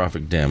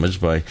catastrophic damage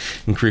by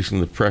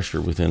increasing the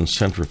pressure within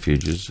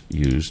centrifuges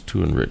used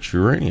to enrich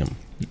uranium.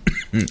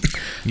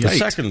 The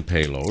second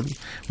payload,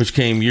 which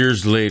came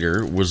years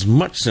later, was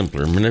much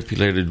simpler,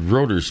 manipulated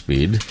rotor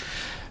speed,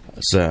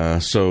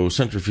 so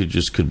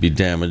centrifuges could be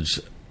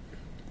damaged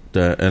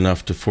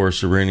enough to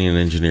force Iranian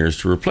engineers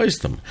to replace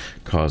them,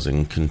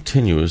 causing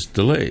continuous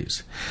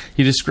delays.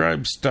 He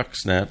described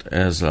Stuxnet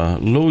as a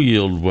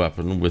low-yield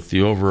weapon with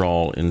the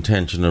overall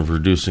intention of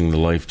reducing the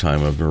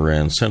lifetime of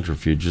Iran's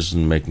centrifuges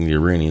and making the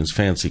Iranians'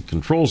 fancy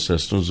control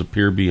systems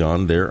appear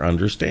beyond their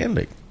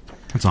understanding.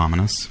 That's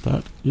ominous.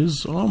 That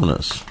is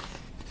ominous.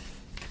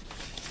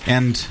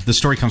 And the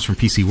story comes from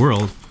PC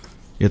World.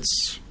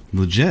 It's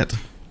legit.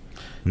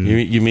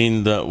 You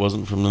mean that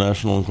wasn't from the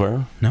National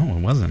Enquirer? No,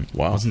 it wasn't.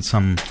 Wow. It wasn't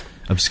some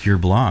obscure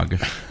blog.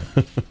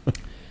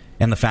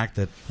 And the fact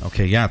that,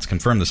 it's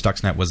confirmed the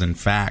Stuxnet was in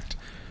fact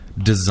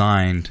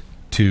designed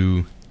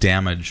to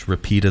damage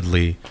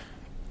repeatedly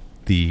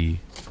the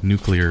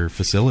nuclear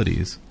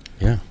facilities.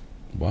 Yeah.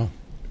 Wow.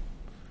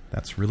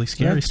 That's really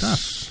scary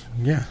stuff.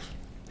 Yeah.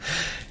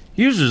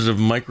 Users of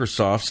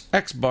Microsoft's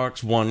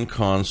Xbox One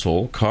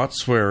console caught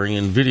swearing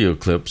in video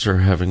clips are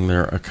having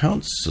their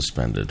accounts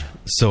suspended.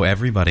 So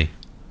everybody.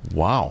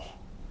 Wow.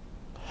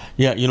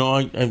 Yeah,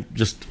 I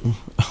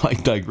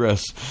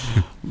digress.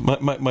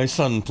 My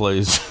son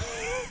plays,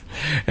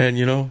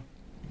 and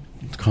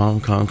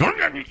calm,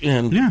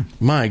 and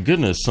my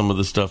goodness, some of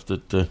the stuff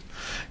that,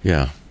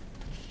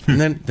 and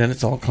then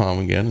it's all calm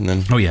again, and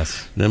then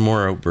then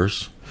more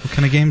outbursts. What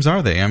kind of games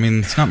are they? I mean,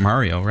 it's not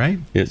Mario, right?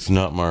 It's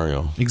not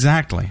Mario.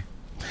 Exactly.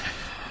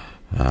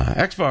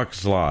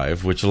 Xbox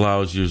Live, which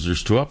allows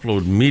users to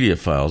upload media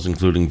files,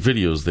 including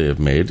videos they have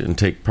made, and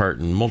take part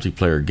in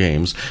multiplayer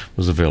games,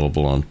 was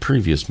available on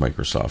previous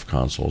Microsoft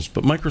consoles.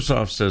 But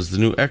Microsoft says the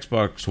new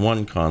Xbox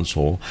One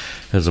console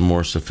has a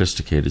more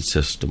sophisticated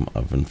system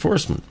of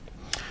enforcement.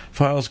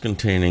 Files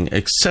containing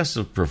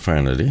excessive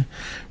profanity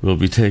will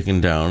be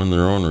taken down, and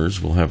their owners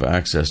will have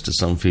access to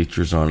some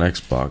features on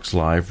Xbox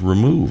Live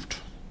removed.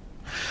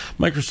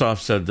 Microsoft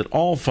said that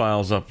all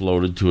files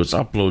uploaded to its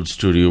Upload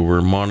Studio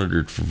were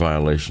monitored for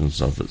violations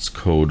of its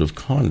code of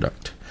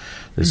conduct.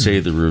 They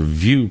say the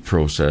review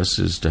process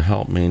is to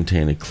help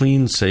maintain a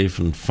clean, safe,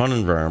 and fun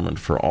environment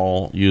for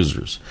all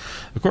users.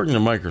 According to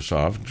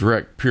Microsoft,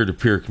 direct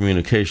peer-to-peer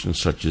communications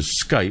such as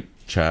Skype,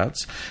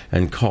 chats,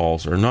 and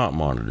calls are not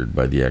monitored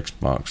by the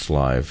Xbox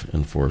Live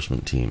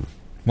enforcement team.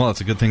 Well,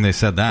 it's a good thing they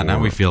said that. Now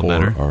we feel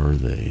better. Or are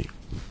they?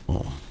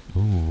 Oh.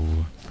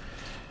 Ooh.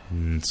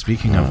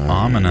 Speaking of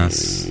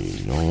ominous... I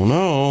don't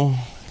know.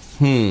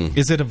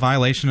 Is it a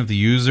violation of the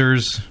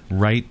user's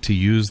right to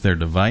use their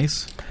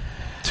device?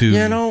 To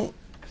I don't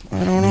know.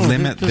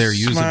 Limit their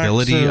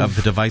usability of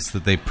the device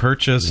that they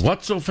purchased?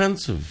 What's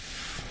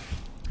offensive?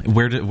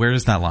 Where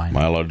is that line? Am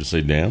I allowed to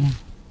say damn?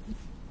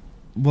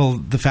 Well,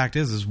 the fact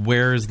is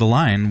where is the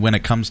line when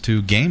it comes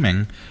to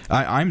gaming?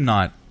 I'm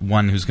not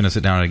one who's going to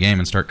sit down at a game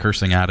and start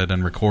cursing at it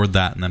and record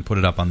that and then put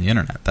it up on the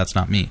internet. That's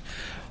not me.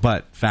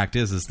 But fact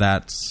is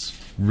that's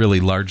really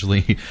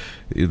largely,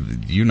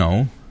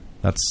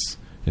 that's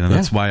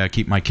why I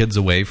keep my kids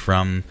away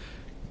from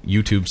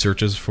YouTube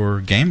searches for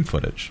game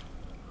footage.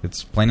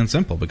 It's plain and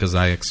simple because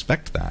I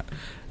expect that.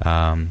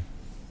 But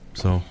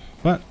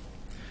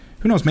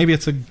who knows? Maybe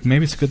it's a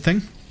good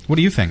thing. What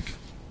do you think?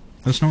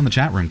 Let us know in the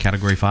chat room.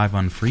 Category 5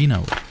 on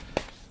Freenode.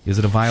 Is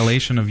it a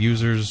violation of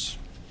users'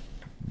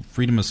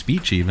 freedom of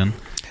speech even?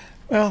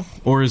 Well,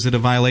 or is it a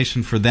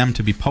violation for them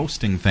to be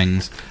posting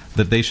things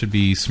that they should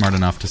be smart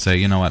enough to say,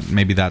 you know what,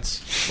 maybe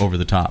that's over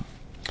the top?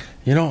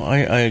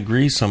 I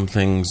agree some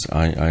things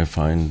I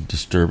find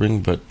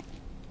disturbing, but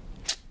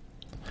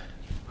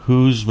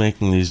who's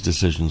making these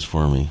decisions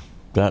for me?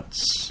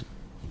 That's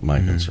my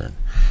concern.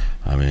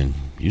 I mean,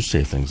 you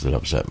say things that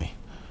upset me.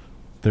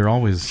 They're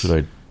always...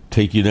 Should I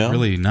take you down?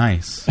 Really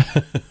nice.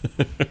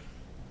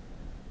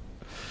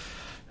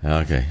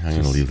 Okay, I'm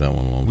going to leave that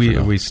one alone.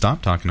 We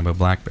stopped talking about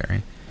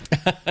BlackBerry.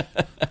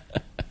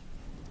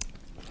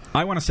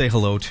 I want to say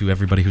hello to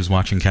everybody who's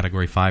watching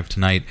Category 5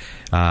 tonight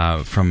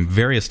from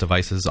various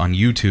devices on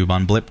YouTube,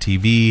 on Blip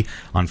TV,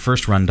 on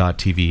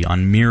FirstRun.tv,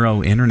 on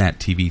Miro Internet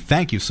TV.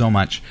 Thank you so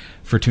much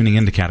for tuning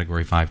into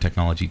Category 5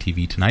 Technology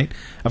TV tonight.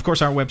 Of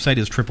course, our website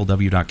is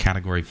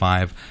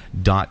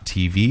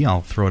www.category5.tv.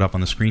 I'll throw it up on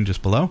the screen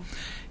just below.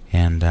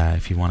 And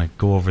if you want to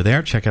go over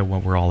there, check out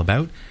what we're all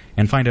about,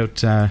 and find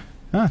out...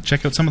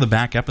 check out some of the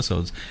back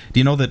episodes. Do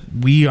you know that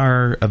we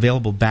are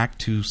available back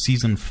to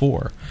Season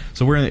 4?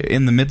 So we're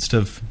in the midst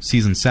of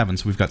Season 7.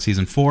 So we've got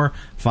Season 4,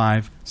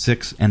 5,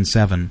 6, and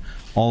 7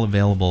 all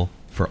available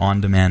for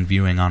on-demand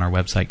viewing on our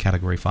website,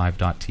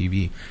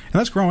 category5.tv. And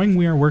that's growing.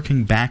 We are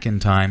working back in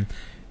time,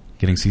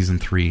 getting Season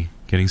 3,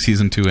 getting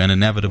Season 2, and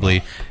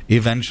inevitably,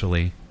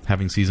 eventually,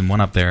 having Season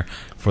 1 up there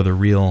for the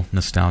real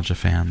nostalgia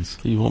fans.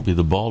 You won't be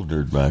the bald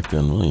nerd back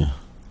then, will you?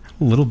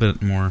 A little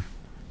bit more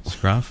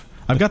scruff.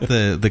 I've got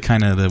the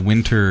kind of the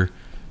winter.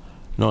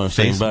 No, I'm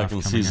saying back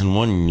in Season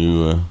 1,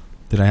 you...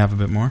 Did I have a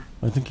bit more?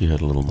 I think you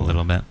had a little more. A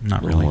little bit.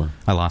 Not really. More.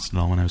 I lost it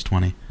all when I was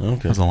 20. Okay.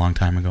 That was a long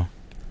time ago.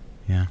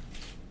 Yeah.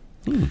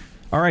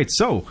 All right,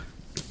 so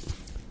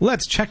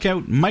let's check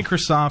out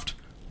Microsoft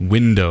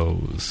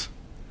Windows.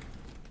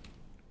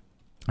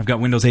 I've got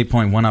Windows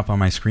 8.1 up on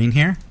my screen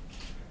here.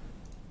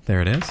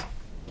 There it is.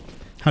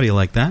 How do you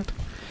like that?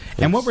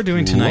 And what we're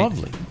doing tonight...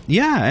 Lovely.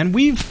 Yeah, and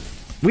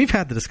We've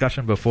had the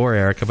discussion before,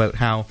 Eric, about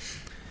how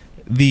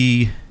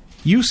the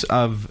use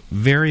of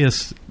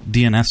various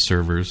DNS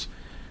servers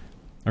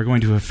are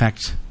going to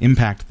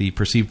impact the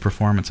perceived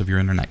performance of your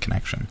internet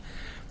connection.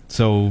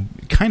 So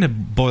it kind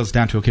of boils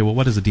down to, okay, well,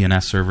 what is a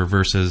DNS server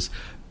versus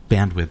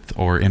bandwidth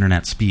or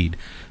internet speed?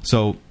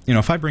 So,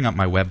 if I bring up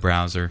my web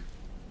browser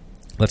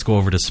let's go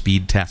over to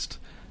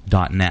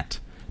speedtest.net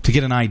to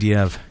get an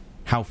idea of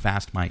how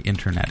fast my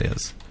internet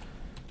is.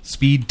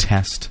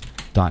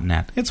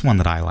 Speedtest.net. It's one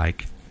that I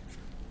like.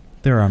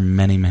 There are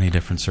many, many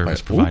different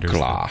service providers.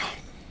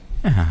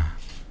 Yeah.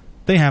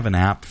 They have an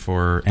app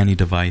for any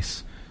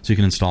device, so you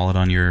can install it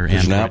on your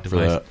Android device. For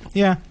that.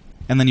 Yeah.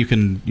 And then you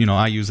can,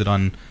 I use it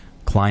on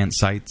client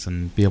sites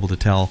and be able to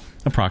tell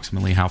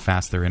approximately how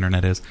fast their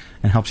internet is,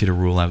 and helps you to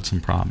rule out some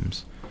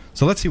problems.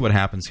 So let's see what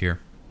happens here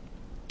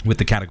with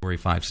the Category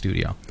 5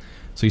 Studio.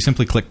 So you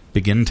simply click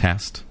Begin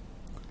Test.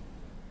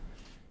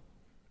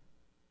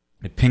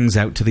 It pings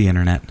out to the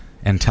internet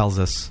and tells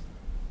us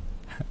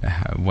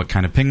what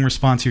kind of ping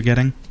response you're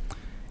getting,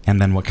 and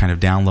then what kind of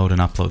download and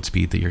upload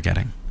speed that you're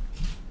getting.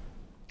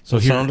 So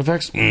here, sound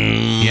effects?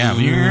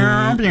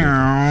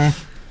 Yeah.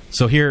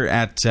 So here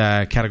at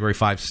Category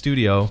 5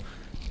 Studio,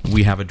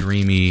 we have a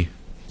dreamy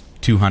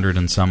 200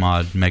 and some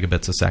odd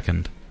megabits a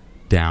second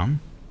down.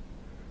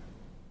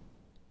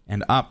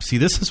 And up. See,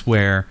 this is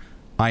where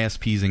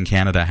ISPs in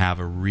Canada have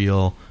a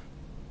real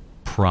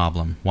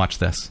problem. Watch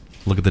this.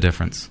 Look at the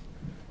difference.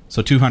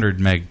 So 200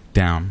 meg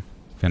down.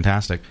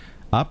 Fantastic.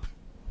 Up.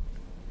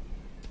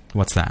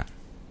 What's that?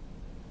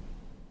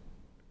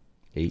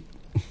 8.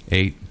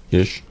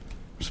 8-ish.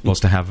 We're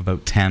supposed to have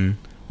about 10.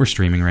 We're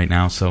streaming right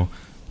now, so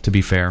to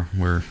be fair,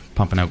 we're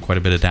pumping out quite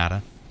a bit of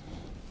data.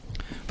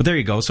 But there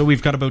you go. So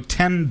we've got about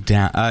 10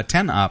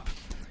 up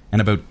and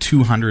about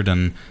 200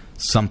 and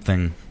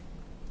something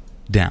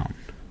down.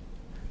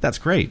 That's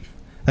great.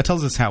 That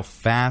tells us how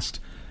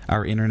fast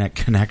our internet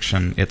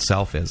connection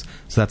itself is.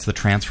 So that's the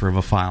transfer of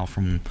a file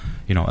from,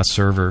 a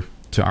server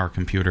to our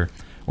computer,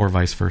 or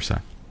vice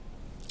versa.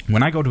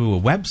 When I go to a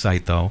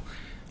website, though,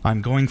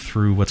 I'm going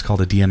through what's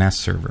called a DNS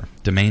server,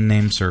 domain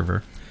name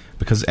server,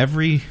 because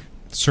every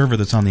server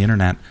that's on the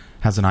internet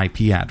has an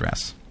IP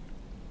address.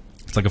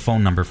 It's like a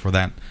phone number for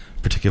that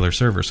particular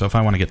server. So if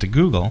I want to get to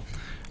Google,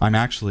 I'm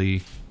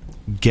actually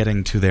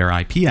getting to their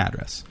IP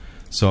address.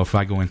 So if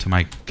I go into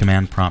my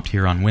command prompt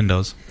here on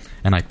Windows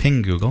and I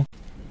ping Google,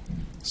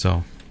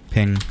 so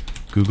ping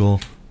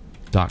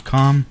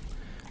google.com,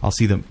 I'll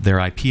see that their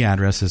IP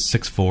address is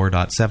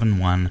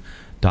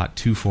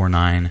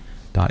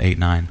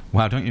 64.71.249.89.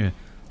 Wow, don't you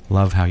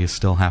love how you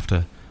still have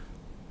to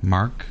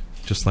mark,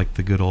 just like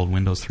the good old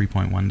Windows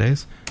 3.1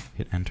 days?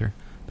 Hit enter.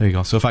 There you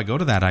go. So if I go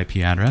to that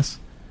IP address,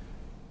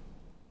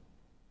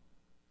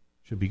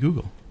 should be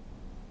Google.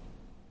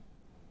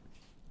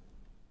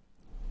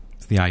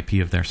 It's the IP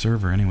of their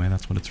server anyway.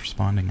 That's what it's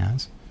responding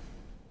as.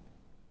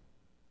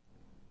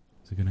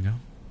 Is it going to go?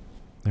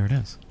 There it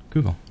is.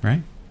 Google,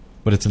 right?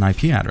 But it's an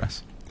IP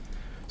address.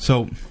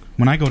 So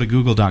when I go to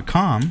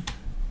google.com,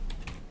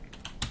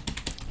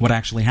 what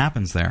actually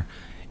happens there?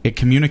 It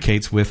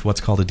communicates with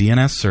what's called a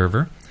DNS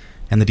server,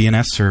 and the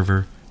DNS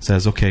server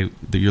says, okay,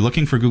 you're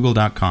looking for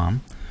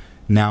google.com.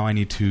 Now I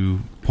need to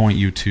point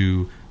you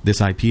to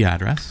this IP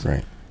address,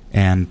 right,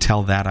 and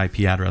tell that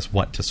IP address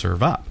what to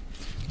serve up.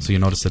 So you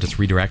notice that it's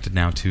redirected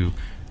now to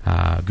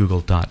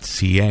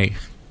google.ca.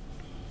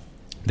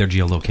 Their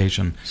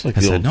geolocation like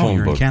has said, no,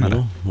 you're in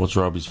Canada. What's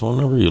Robbie's phone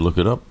number? You look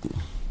it up.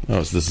 Oh,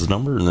 it's this his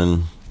number, and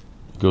then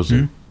it goes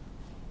in.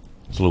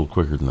 It's a little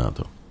quicker than that,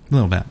 though. A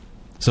little bit.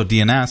 So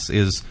DNS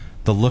is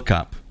the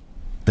lookup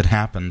that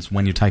happens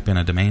when you type in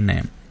a domain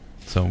name.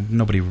 So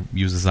nobody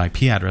uses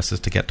IP addresses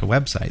to get to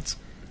websites.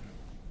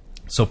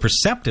 So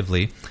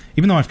perceptively,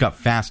 even though I've got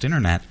fast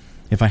internet,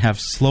 if I have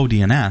slow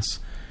DNS,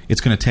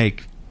 it's going to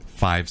take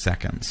 5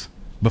 seconds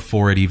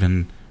before it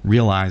even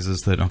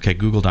realizes that, okay,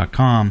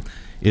 google.com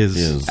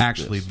is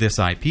actually this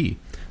IP.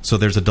 So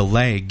there's a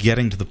delay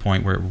getting to the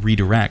point where it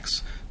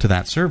redirects to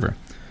that server.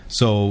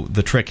 So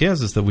the trick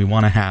is that we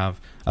want to have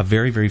a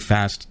very, very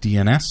fast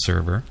DNS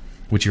server,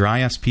 which your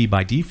ISP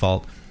by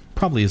default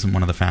probably isn't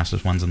one of the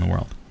fastest ones in the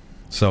world.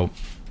 So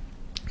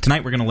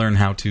tonight we're going to learn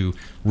how to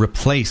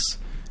replace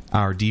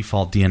our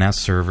default DNS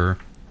server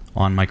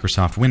on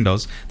Microsoft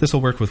Windows. This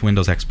will work with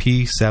Windows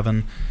XP,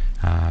 7,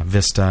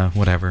 Vista,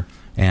 whatever.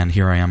 And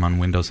here I am on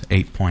Windows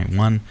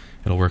 8.1.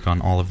 It'll work on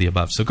all of the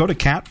above. So go to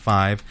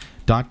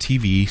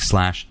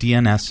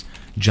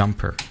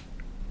cat5.tv/DNSjumper.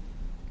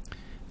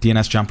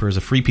 DNS Jumper is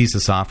a free piece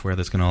of software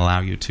that's going to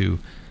allow you to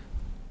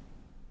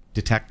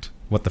detect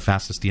what the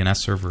fastest DNS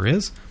server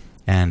is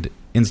and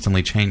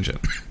instantly change it.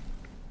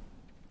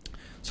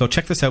 So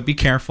check this out. Be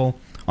careful.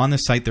 On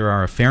this site, there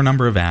are a fair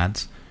number of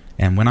ads.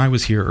 And when I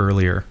was here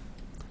earlier,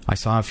 I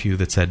saw a few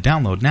that said,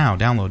 download now,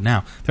 download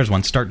now. There's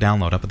one, start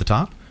download, up at the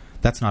top.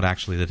 That's not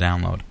actually the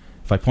download.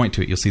 If I point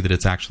to it, you'll see that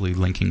it's actually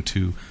linking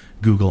to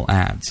Google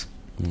Ads.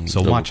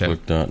 So watch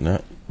it.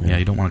 .net. Yeah,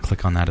 you don't want to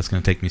click on that. It's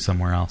going to take me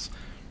somewhere else.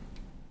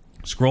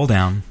 Scroll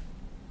down,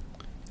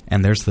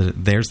 and there's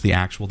the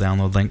actual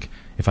download link.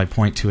 If I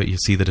point to it, you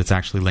see that it's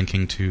actually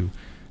linking to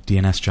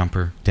DNS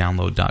Jumper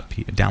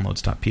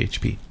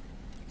downloads.php.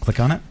 Click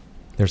on it.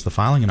 There's the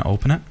file. I'm going to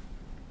open it.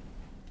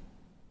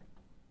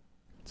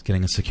 It's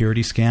getting a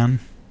security scan,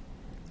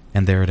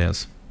 and there it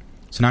is.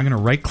 So now I'm going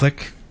to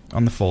right-click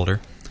on the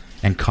folder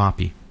and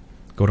copy.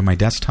 Go to my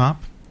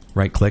desktop,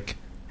 right-click,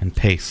 and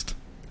paste.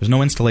 There's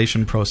no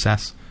installation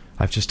process.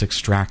 I've just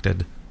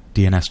extracted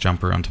DNS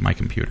jumper onto my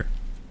computer.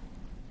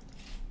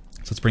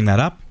 So let's bring that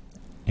up.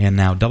 And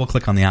now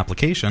double-click on the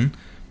application.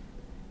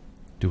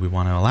 Do we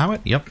want to allow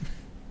it? Yep.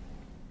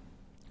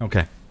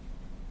 Okay.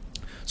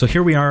 So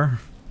here we are,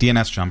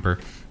 DNS jumper.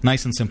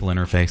 Nice and simple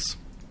interface.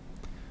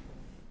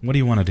 What do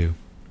you want to do?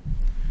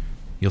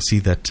 You'll see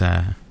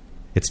that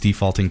it's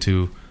defaulting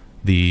to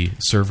the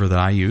server that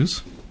I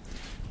use.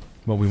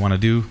 What we want to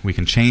do, we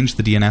can change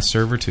the DNS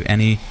server to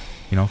any,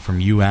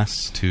 from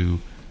US to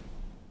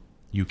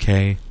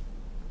UK.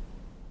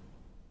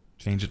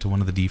 Change it to one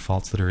of the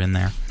defaults that are in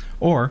there.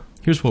 Or,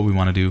 here's what we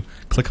want to do.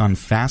 Click on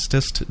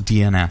Fastest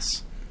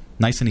DNS.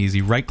 Nice and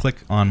easy. Right-click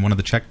on one of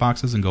the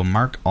checkboxes and go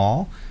Mark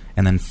All,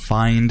 and then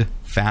find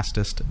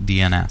Fastest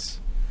DNS.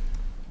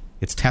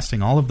 It's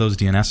testing all of those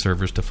DNS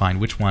servers to find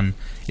which one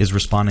is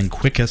responding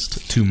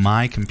quickest to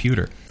my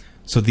computer.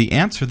 So the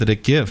answer that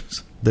it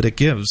gives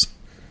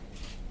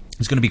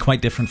is going to be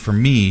quite different for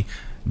me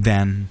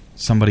than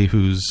somebody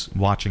who's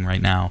watching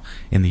right now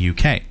in the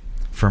UK.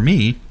 For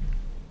me,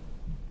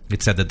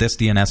 it said that this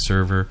DNS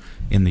server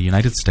in the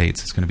United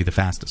States is going to be the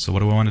fastest. So what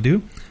do I want to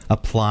do?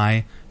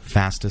 Apply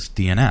Fastest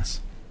DNS.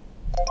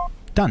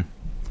 Done.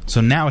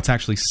 So now it's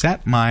actually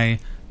set my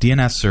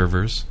DNS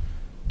servers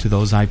to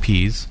those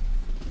IPs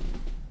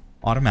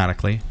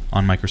automatically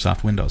on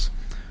Microsoft Windows.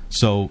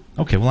 So,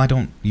 okay, well, I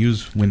don't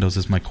use Windows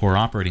as my core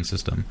operating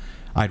system.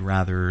 I'd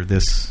rather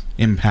this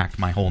impact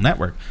my whole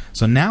network.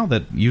 So now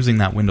that using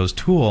that Windows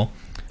tool,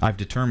 I've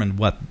determined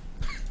what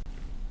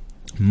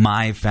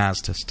my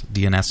fastest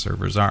DNS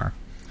servers are.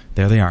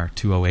 There they are,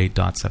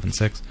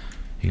 208.76.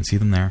 You can see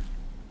them there.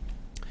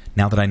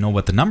 Now that I know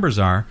what the numbers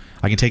are,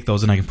 I can take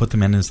those and I can put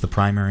them in as the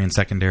primary and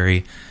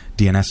secondary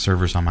DNS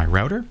servers on my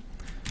router.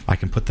 I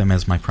can put them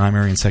as my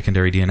primary and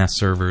secondary DNS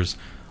servers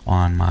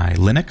on my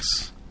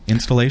Linux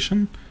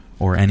installation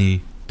or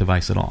any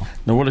device at all.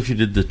 Now, what if you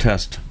did the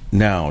test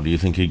now? Do you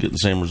think you'd get the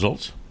same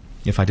results?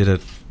 If I did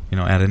it,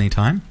 at any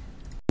time?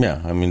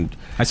 Yeah, I mean,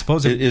 I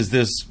suppose is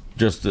this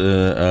just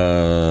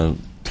a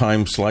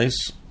time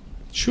slice?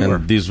 Sure.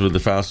 And these were the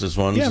fastest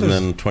ones, and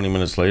then 20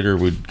 minutes later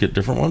we'd get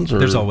different ones? Or?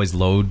 There's always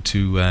load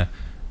to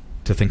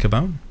think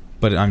about.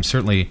 But I'm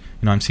certainly,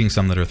 I'm seeing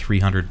some that are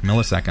 300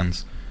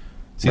 milliseconds.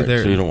 See, right,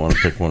 so you don't want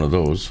to pick one of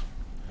those.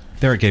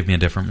 There it gave me a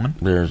different one.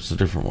 There's a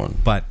different one.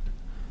 But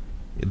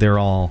they're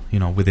all,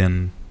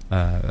 within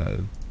a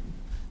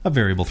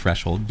variable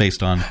threshold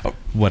based on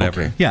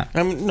whatever. Okay. Yeah.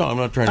 I'm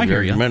not trying to be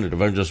argumentative.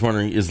 I'm just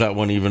wondering, is that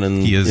one even in,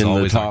 he is in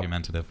always the top,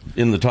 argumentative.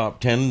 In the top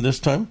 10 this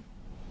time?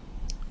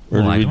 Or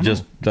Well, did I we don't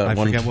just know. that I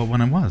one? forget what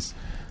one it was.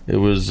 It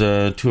was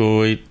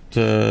 208.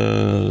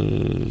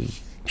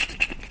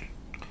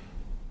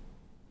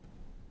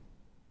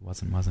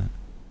 Was it?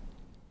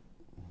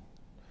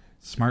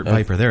 Smart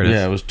Viper. There it is.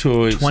 Yeah, it was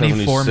 208.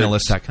 24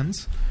 76.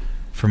 milliseconds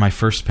for my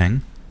first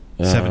ping.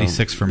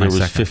 76 for my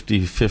second. second. There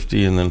was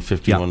 50, and then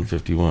 51,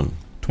 51.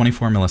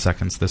 24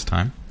 milliseconds this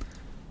time.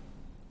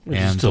 Which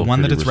is and still the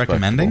one that pretty it's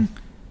recommending,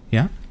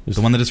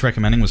 the one that it's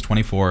recommending was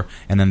 24,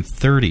 and then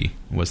 30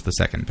 was the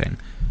second ping.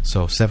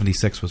 So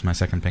 76 was my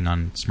second ping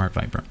on Smart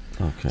Viper.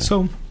 Okay.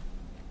 So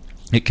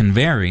it can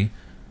vary,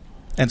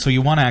 and so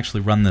you want to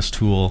actually run this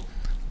tool,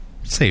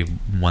 say,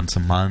 once a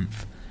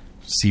month,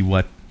 see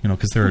what,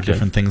 because there are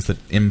different things that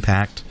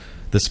impact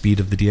the speed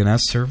of the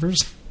DNS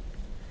servers.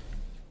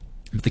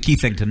 But the key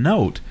thing to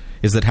note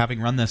is that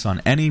having run this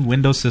on any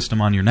Windows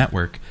system on your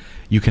network,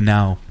 you can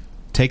now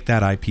take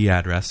that IP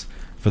address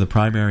for the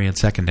primary and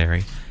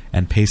secondary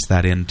and paste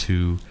that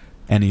into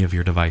any of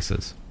your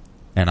devices.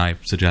 And I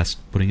suggest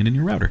putting it in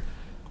your router.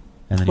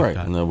 And then right,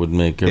 and that would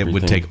make everything... It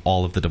would take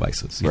all of the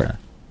devices. Right. Yeah.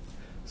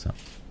 So,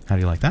 how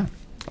do you like that?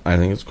 I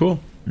think it's cool.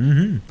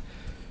 Mm-hmm.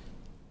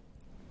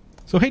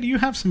 So, hey, do you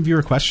have some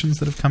viewer questions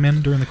that have come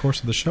in during the course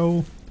of the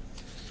show?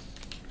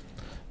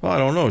 Well, I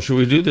don't know. Should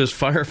we do this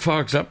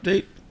Firefox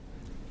update?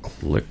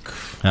 Click.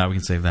 We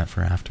can save that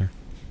for after.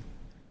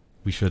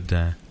 We should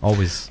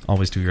always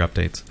do your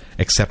updates,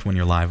 except when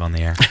you're live on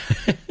the air.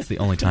 It's the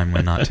only time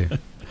when not to.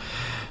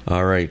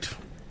 All right.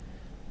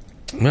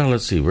 Well,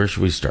 let's see. Where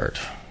should we start?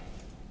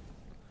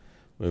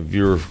 A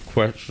viewer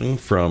question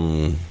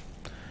from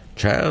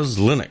Chaz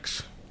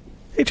Linux.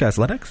 Hey, Chaz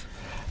Linux.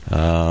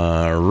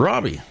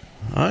 Robbie,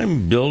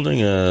 I'm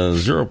building a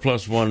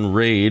 0+1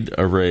 RAID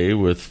array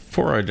with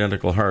 4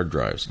 identical hard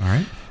drives. All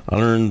right. I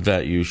learned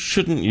that you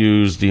shouldn't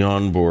use the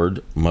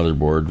onboard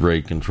motherboard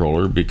RAID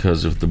controller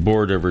because if the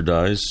board ever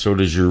dies, so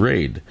does your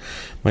RAID.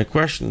 My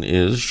question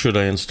is, should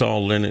I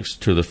install Linux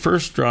to the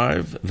first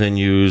drive, then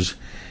use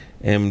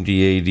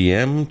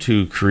MDADM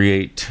to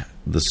create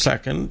the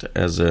second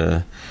as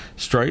a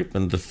stripe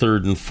and the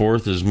third and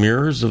fourth as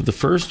mirrors of the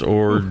first,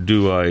 or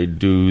do I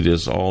do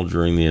this all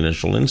during the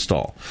initial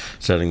install,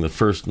 setting the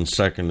first and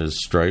second as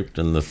striped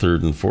and the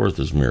third and fourth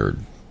as mirrored?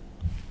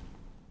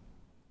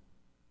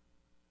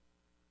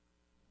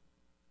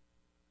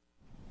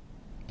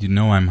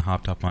 I'm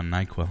hopped up on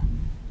NyQuil.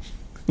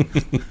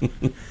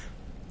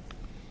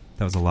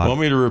 That was a lot.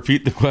 Want me to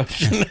repeat the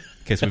question?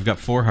 Okay, so we've got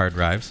 4 hard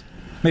drives.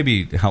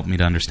 Maybe help me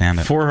to understand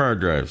it. 4 hard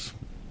drives.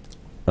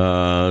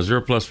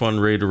 0 plus 1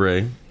 RAID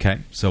array. Okay,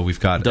 so we've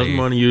got Doesn't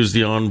want to use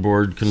the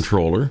onboard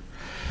controller.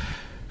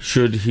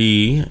 Should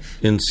he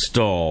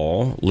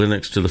install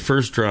Linux to the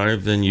first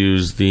drive, then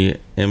use the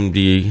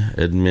MD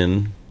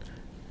admin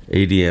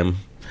ADM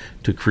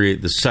to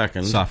create the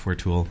second software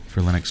tool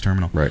for Linux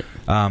terminal. Right.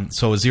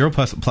 So a 0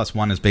 plus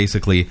 1 is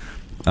basically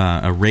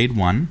a RAID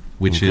 1,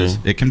 which is,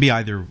 it can be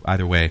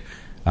either way.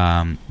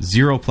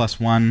 0 plus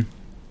 1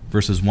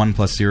 versus 1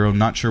 plus 0.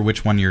 Not sure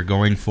which one you're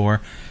going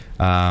for.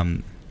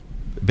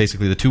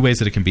 Basically, the two ways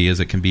that it can be is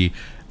it can be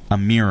a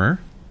mirror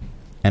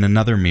and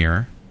another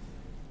mirror,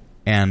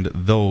 and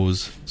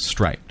those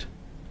striped.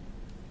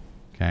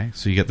 Okay,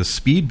 so you get the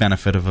speed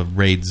benefit of a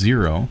RAID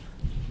 0,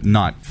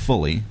 not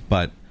fully,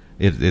 but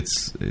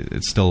it's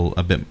still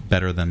a bit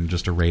better than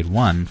just a RAID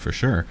 1 for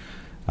sure,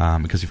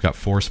 because you've got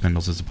 4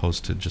 spindles as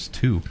opposed to just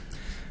 2.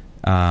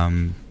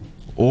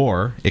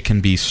 Or it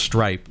can be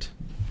striped,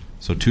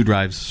 so 2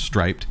 drives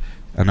striped,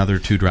 another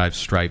 2 drives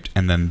striped,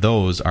 and then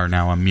those are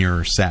now a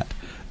mirror set.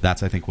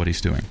 That's, I think, what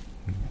he's doing.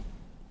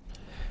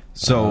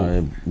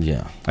 So,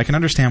 yeah, I can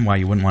understand why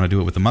you wouldn't want to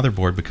do it with the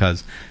motherboard,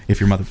 because if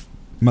your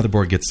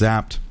motherboard gets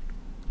zapped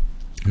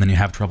and then you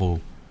have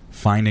trouble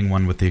finding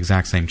one with the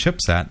exact same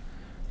chipset,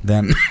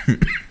 then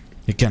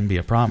it can be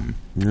a problem.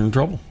 You're in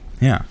trouble.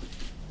 Yeah.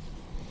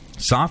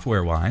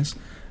 Software-wise,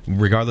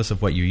 regardless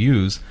of what you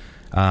use,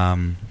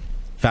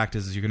 fact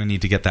is you're going to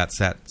need to get that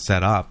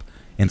set up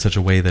in such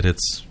a way that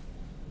it's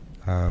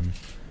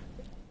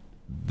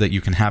that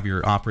you can have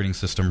your operating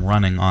system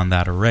running on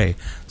that array.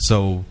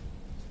 So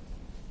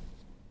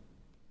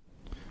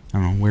I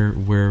don't know,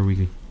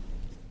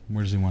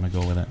 where does he want to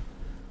go with it?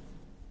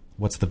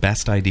 What's the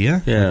best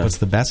idea? Yeah. Like, what's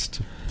the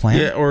best plan?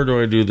 Yeah, or do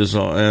I do this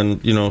all?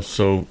 And,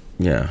 so,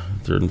 yeah,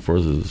 third and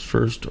fourth is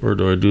first. Or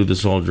do I do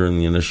this all during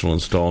the initial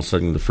install,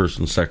 setting the first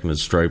and second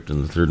is striped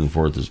and the third and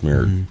fourth is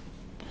mirrored?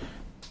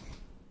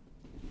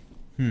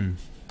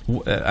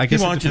 I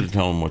guess he wants you to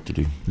tell him what to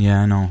do.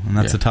 Yeah, I know. And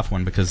that's a tough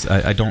one, because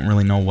I don't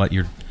really know what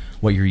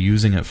you're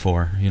using it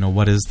for.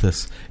 What is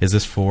this? Is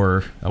this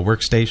for a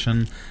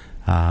workstation?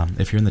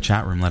 If you're in the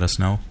chat room, let us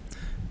know.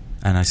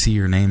 And I see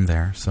your name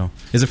there. So,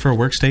 is it for a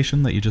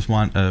workstation that you just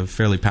want a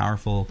fairly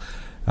powerful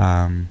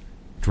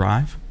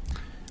drive?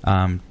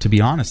 To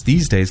be honest,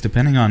 these days,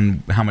 depending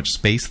on how much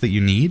space that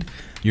you need,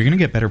 you're going to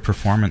get better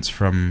performance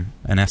from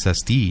an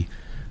SSD,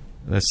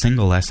 a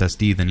single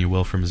SSD, than you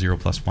will from a 0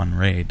 plus 1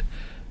 RAID.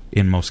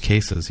 In most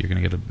cases, you're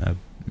going to get a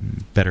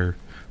better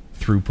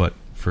throughput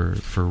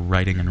for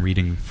writing and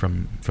reading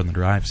from the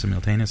drive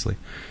simultaneously.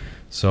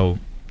 So,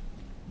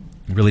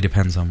 it really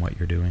depends on what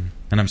you're doing.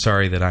 And I'm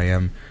sorry that I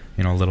am,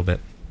 a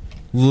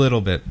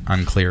little bit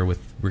unclear with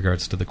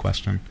regards to the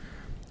question.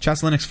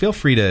 Chas Linux, feel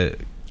free to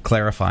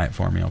clarify it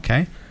for me,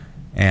 okay?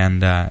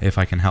 And if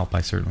I can help,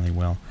 I certainly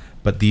will.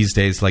 But these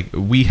days, like,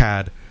 we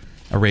had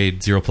a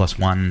RAID 0 plus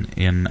 1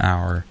 in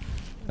our...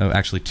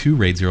 actually, 2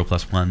 RAID 0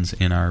 plus 1s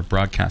in our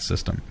broadcast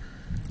system.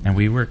 And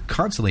we were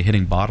constantly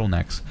hitting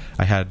bottlenecks.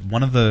 I had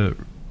one of the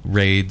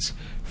RAIDs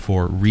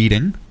for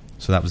reading,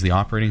 so that was the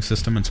operating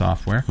system and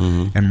software,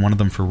 and one of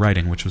them for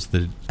writing, which was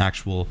the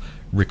actual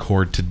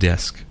record to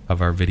disk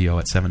of our video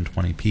at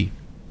 720p.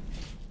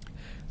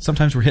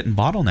 Sometimes we're hitting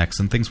bottlenecks,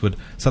 and things would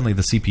suddenly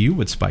the CPU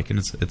would spike,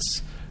 and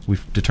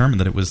we've determined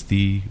that it was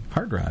the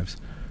hard drives,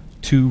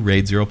 2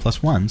 RAID 0 plus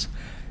 1s,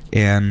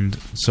 and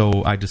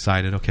so I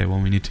decided, okay, well,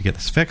 we need to get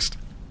this fixed.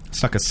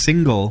 Stuck a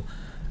single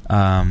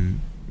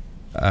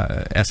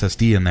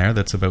SSD in there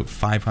that's about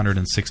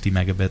 560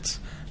 megabytes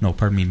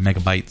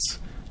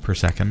per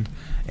second,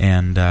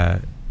 and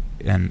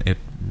it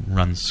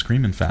runs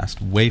screaming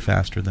fast, way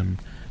faster than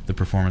the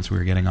performance we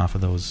were getting off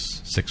of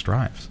those 6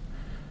 drives.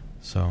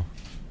 So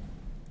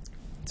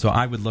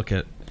I would look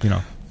at,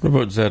 What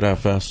about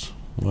ZFS?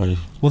 Why?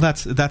 Well,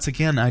 that's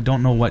again, I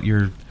don't know what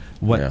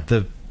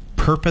the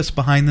purpose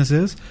behind this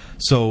is.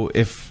 So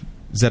if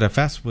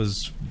ZFS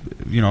was,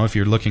 if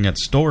you're looking at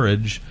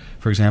storage,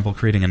 for example,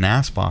 creating a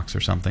NAS box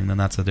or something, then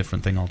that's a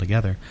different thing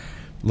altogether.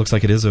 Looks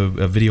like it is a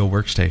video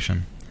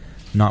workstation,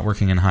 not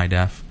working in high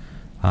def.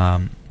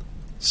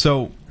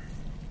 So,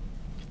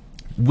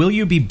 will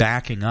you be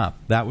backing up?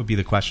 That would be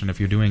the question if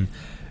you're doing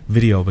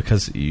video,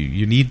 because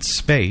you need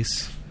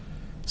space.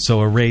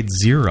 So a RAID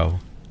 0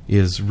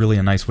 is really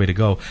a nice way to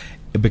go,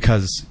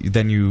 because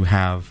then you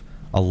have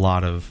a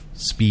lot of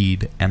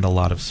speed and a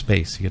lot of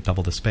space. You get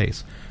double the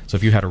space. So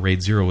if you had a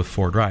RAID 0 with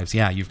 4 drives,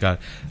 you've got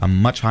a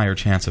much higher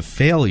chance of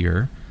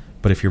failure,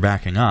 but if you're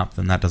backing up,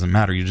 then that doesn't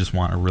matter. You just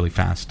want a really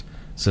fast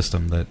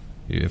system that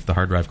if the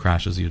hard drive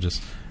crashes, you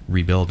just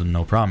rebuild and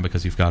no problem,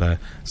 because you've got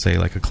say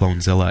like a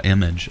Clonezilla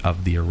image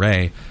of the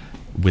array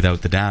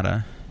without the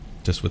data,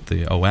 just with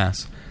the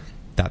OS.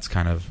 That's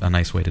kind of a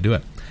nice way to do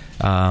it.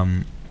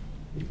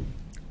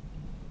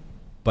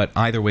 But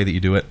either way that you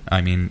do it, I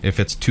mean, if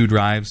it's 2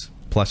 drives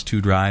plus 2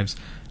 drives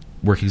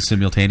working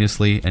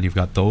simultaneously and you've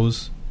got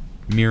those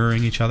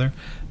mirroring each other,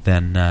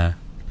 then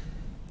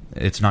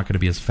it's not going to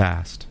be as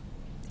fast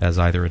as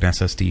either an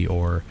SSD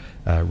or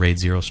RAID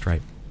 0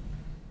 stripe.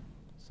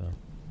 So,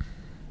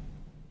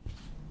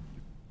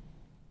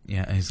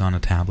 Yeah, he's on a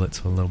tablet,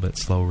 so a little bit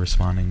slow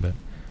responding, but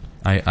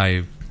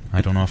I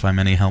don't know if I'm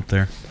any help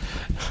there.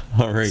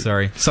 All right.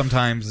 Sorry.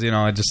 Sometimes,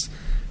 I just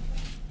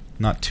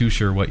not too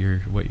sure what you're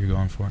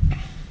going for.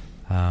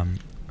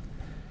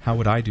 How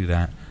would I do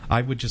that?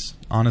 I would just,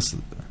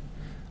 honestly,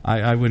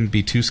 I wouldn't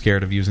be too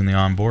scared of using the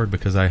onboard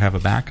because I have a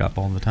backup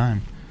all the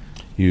time.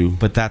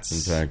 But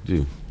that's, in fact,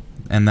 do.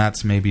 And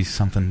that's maybe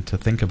something to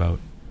think about.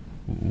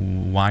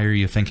 Why are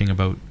you thinking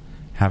about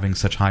having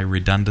such high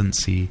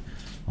redundancy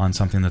on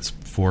something that's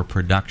for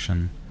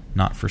production,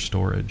 not for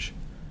storage?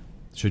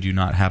 Should you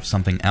not have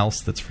something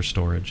else that's for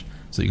storage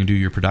so you can do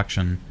your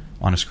production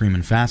on a scream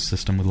and fast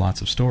system with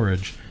lots of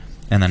storage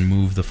and then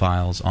move the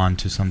files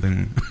onto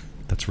something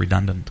that's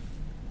redundant?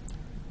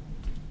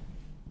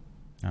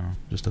 I don't know,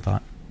 just a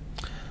thought.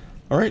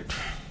 All right.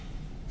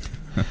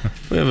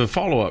 We have a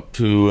follow-up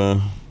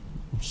to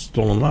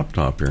stolen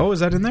laptop here. Oh, is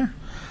that in there?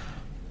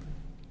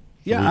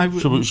 Yeah,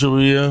 Should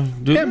we do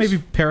this? Yeah, maybe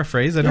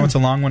paraphrase. I know it's a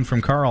long one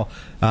from Carl.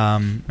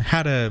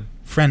 Had a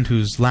friend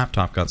whose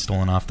laptop got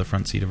stolen off the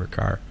front seat of her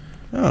car.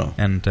 Oh.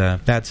 And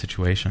bad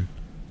situation.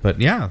 But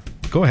yeah,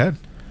 go ahead.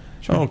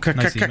 Sure. Oh,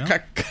 nice email.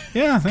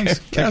 Yeah,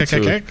 thanks.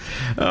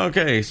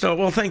 Okay, so,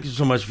 well, thank you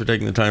so much for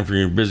taking the time for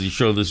your busy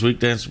show this week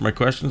to answer my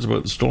questions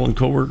about the stolen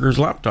coworker's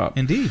laptop.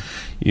 Indeed.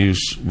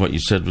 What you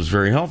said was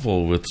very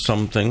helpful with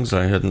some things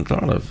I hadn't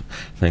thought of.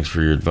 Thanks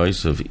for your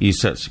advice of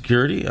ESET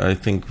security. I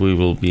think we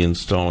will be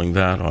installing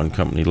that on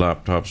company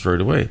laptops right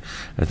away.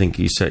 I think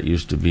ESET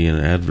used to be an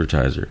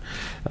advertiser.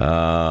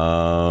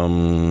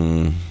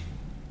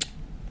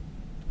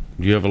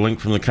 Do you have a link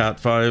from the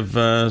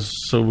Cat5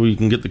 so we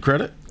can get the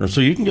credit? Or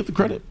so you can get the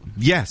credit?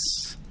 Yes.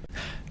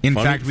 In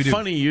fact, we do.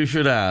 Funny you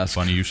should ask.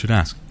 Funny you should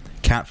ask.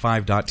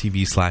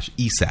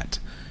 cat5.tv/ESET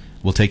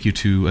will take you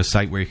to a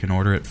site where you can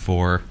order it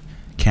for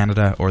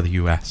Canada or the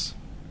US.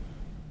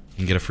 You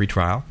can get a free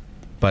trial.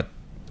 But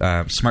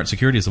Smart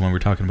Security is the one we're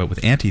talking about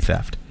with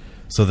anti-theft.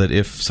 So that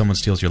if someone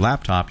steals your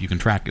laptop, you can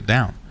track it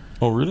down.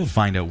 Oh, really?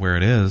 Find out where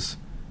it is.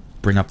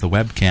 Bring up the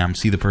webcam.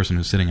 See the person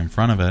who's sitting in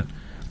front of it.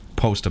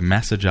 Post a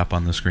message up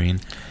on the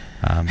screen.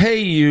 Hey,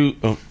 you...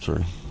 Oh,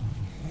 sorry.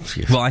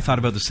 Well, I thought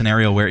about the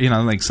scenario where,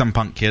 like some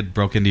punk kid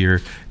broke into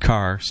your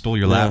car, stole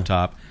your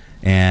laptop,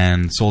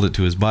 and sold it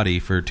to his buddy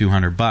for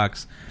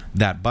 $200.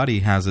 That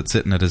buddy has it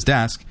sitting at his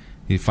desk.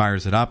 He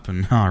fires it up,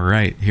 and all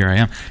right, here I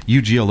am.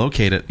 You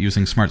geolocate it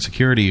using Smart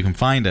Security. You can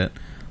find it,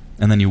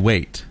 and then you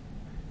wait.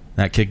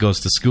 That kid goes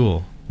to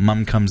school.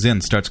 Mom comes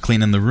in, starts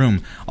cleaning the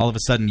room. All of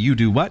a sudden, you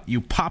do what?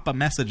 You pop a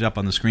message up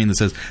on the screen that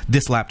says,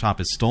 this laptop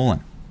is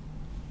stolen.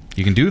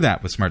 You can do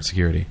that with Smart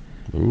Security.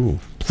 Ooh.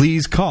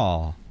 Please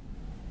call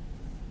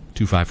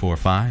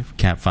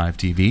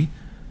 2545-CAT5TV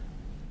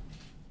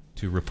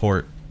to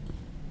report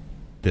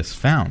this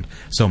found.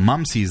 So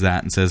Mom sees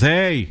that and says,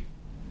 hey,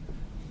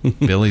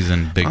 Billy's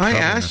in big trouble. I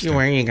asked you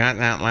where you got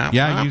that laptop.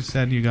 Yeah, you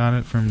said you got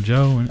it from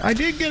Joe. And I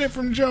did get it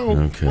from Joe.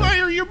 Okay. Why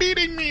are you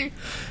beating me?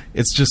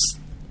 It's just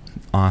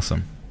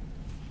awesome.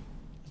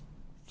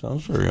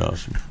 Sounds very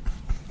awesome.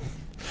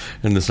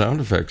 And the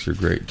sound effects are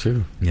great,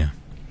 too. Yeah.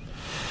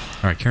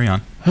 All right, carry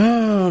on.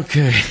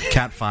 Okay.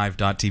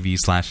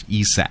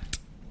 cat5.tv/ESET.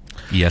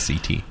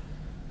 ESET.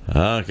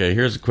 Okay,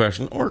 here's a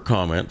question or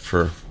comment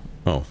for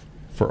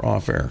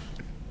off-air.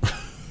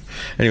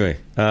 Anyway,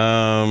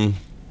 shall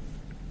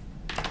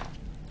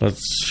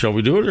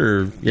we do it,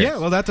 or... Yes. Yeah,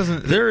 well, that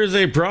doesn't... There is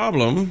a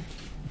problem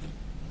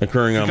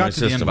occurring on my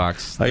system.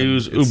 Inbox, I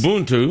use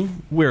Ubuntu.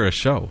 We're a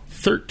show.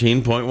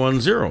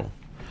 13.10.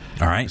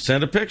 All right.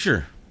 Send a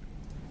picture.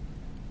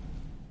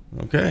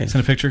 Okay.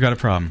 Send a picture, got a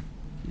problem.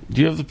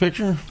 Do you have the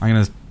picture?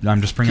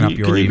 I'm just bringing up your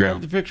email. Can you email.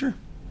 grab the picture?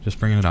 Just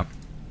bringing it up.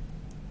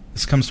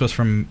 This comes to us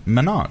from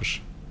Minaj.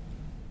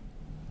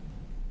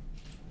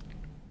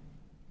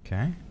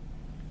 Okay.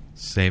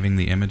 Saving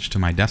the image to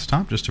my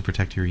desktop just to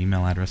protect your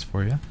email address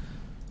for you.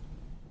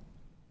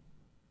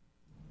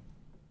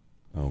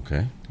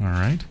 Okay. All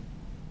right.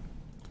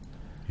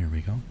 Here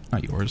we go.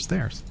 Not yours,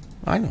 theirs.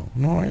 I know.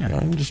 No, I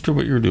understood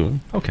what you were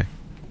doing. Okay.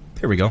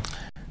 There we go.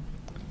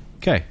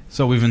 Okay,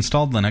 so we've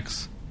installed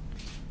Linux,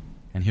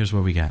 and here's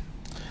what we got.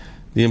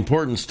 The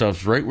important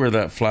stuff's right where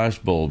that flash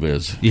bulb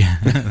is. Yeah,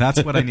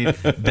 that's what I need.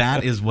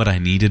 That is what I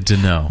needed to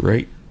know.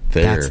 Right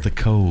there. That's the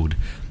code.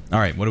 All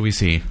right, what do we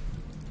see?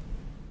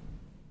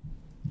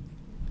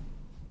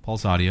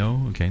 Pulse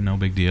audio. Okay, no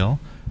big deal.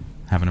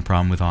 Having a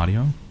problem with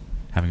audio.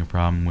 Having a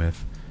problem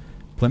with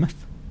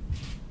Plymouth.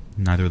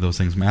 Neither of those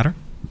things matter.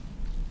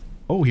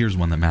 Oh, here's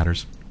one that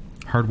matters.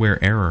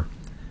 Hardware error.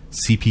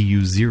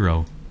 CPU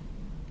 0.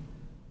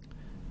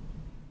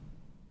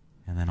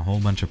 And then a whole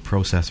bunch of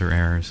processor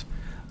errors.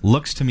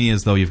 Looks to me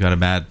as though you've got a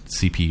bad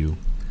CPU.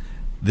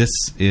 This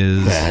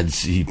is... Bad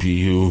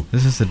CPU.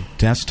 This is a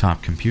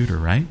desktop computer,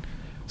 right?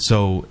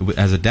 So,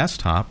 as a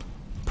desktop,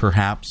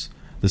 perhaps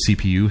the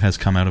CPU has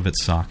come out of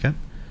its socket,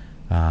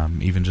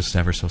 even just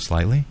ever so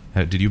slightly.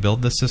 Did you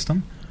build this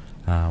system?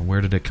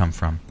 Where did it come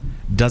from?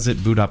 Does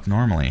it boot up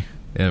normally?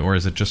 Or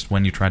is it just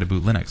when you try to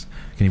boot Linux?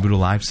 Can you boot a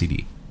live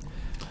CD?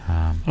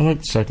 I like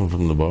the second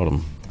from the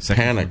bottom.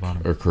 Panic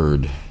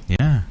occurred.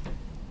 Yeah.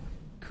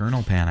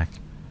 Kernel panic.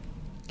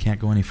 Can't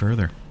go any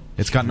further.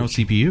 It's got no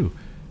CPU.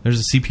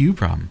 There's a CPU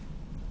problem.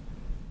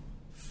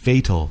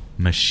 Fatal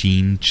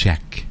machine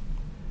check.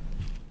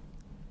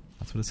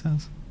 That's what it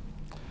says.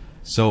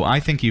 So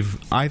I think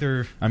you've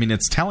either... I mean,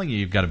 it's telling you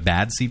you've got a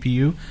bad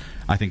CPU.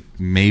 I think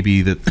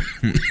maybe that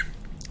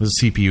the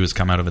CPU has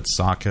come out of its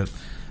socket.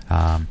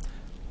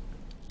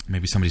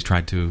 Maybe somebody's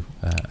tried to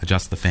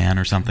adjust the fan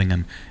or something,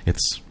 and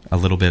it's a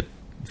little bit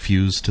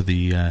fused to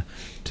the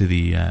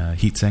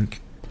heatsink.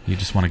 You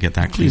just want to get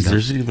that cleaned up.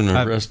 There's even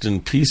a rest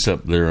in peace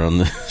up there on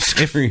the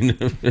screen.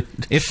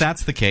 If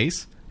that's the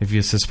case, if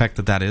you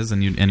suspect that is,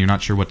 and you're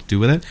not sure what to do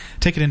with it,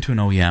 take it into an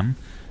OEM,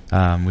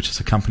 which is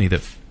a company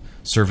that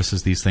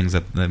services these things,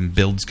 that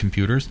builds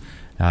computers.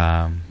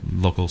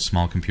 Local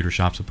small computer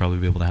shops will probably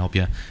be able to help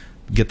you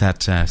get that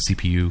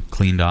CPU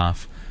cleaned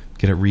off,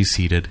 get it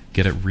reseated,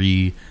 get it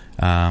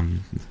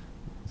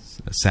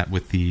set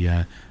with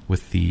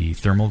the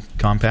thermal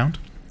compound,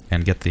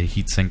 and get the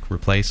heatsink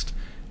replaced,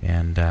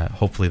 and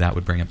hopefully that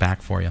would bring it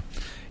back for you.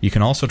 You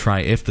can also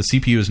try, if the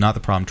CPU is not the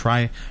problem,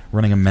 try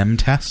running a mem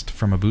test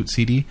from a boot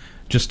CD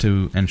just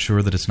to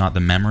ensure that it's not the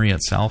memory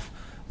itself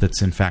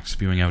that's in fact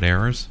spewing out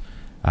errors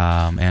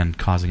and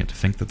causing it to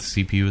think that the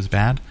CPU is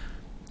bad.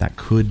 That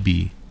could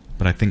be,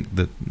 but I think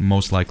that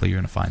most likely you're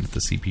going to find that the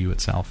CPU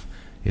itself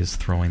is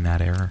throwing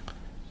that error.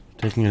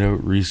 Taking it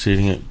out,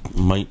 reseating it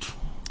might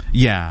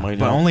but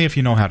help. Only if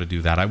you know how to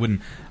do that. I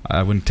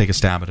wouldn't take a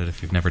stab at it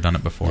if you've never done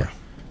it before,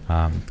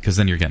 because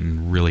then you're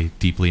getting really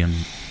deeply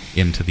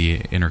into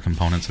the inner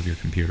components of your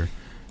computer,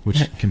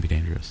 which can be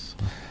dangerous.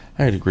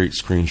 I had a great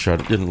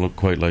screenshot. It didn't look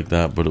quite like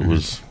that, but it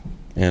was,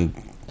 and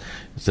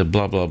it said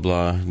blah blah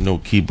blah, no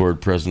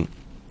keyboard present.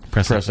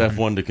 Press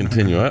F1 to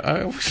continue.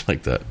 I always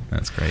like that.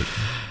 That's great.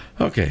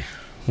 Okay,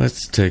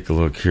 let's take a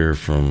look here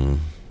from...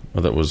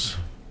 Oh, that was...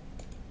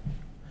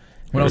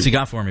 What else you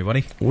got for me,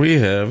 buddy? We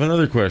have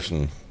another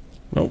question.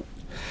 Well,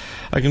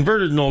 I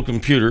converted an old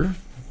computer,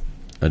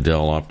 a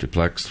Dell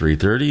Optiplex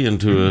 330,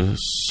 into a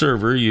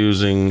server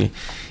using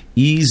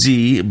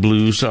EZ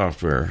Blue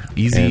software.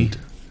 EZ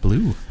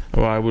Blue?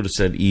 Well, I would have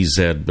said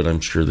EZ, but I'm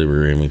sure they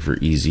were aiming for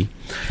Easy.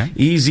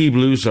 Okay. EZ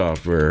Blue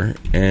software,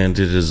 and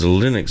it is a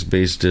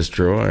Linux-based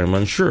distro I am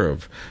unsure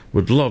of.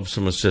 Would love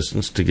some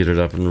assistance to get it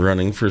up and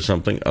running for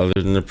something other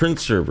than a print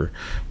server.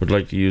 Would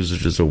like to use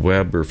it as a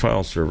web or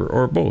file server,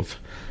 or both.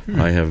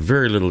 I have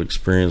very little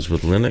experience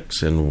with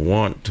Linux and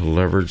want to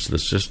leverage the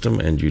system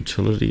and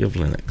utility of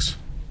Linux.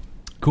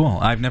 Cool.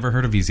 I've never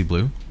heard of EZ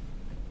Blue,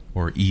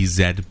 or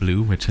EZ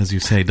Blue, which, as you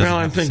say, doesn't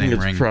have the same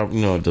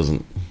ring. No, it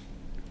doesn't.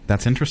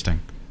 That's interesting.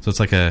 So it's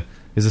like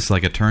is this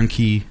like a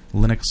turnkey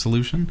Linux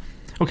solution?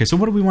 Okay, so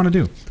what do we want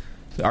to do?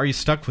 Are you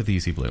stuck with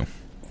EZ Blue?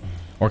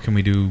 Or can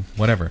we do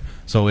whatever?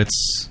 So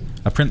it's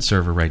a print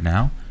server right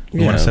now.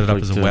 We want to set it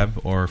up as a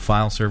web or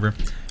file server.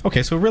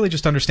 Okay, so really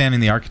just understanding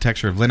the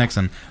architecture of Linux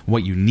and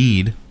what you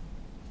need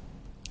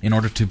in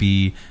order to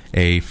be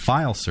a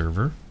file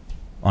server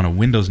on a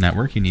Windows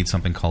network. You need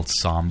something called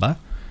Samba.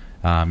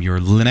 Your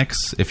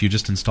Linux, if you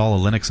just install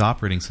a Linux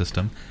operating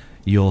system,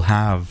 you'll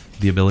have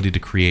the ability to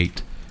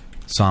create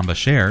Samba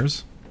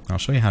shares. I'll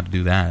show you how to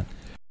do that.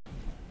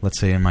 Let's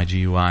say in my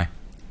GUI,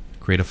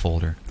 create a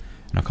folder,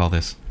 and I'll call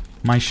this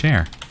My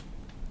Share.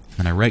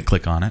 And I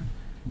right-click on it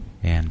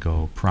and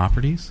go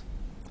Properties.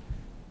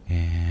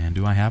 And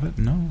do I have it?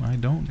 No, I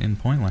don't in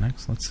Point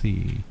Linux. Let's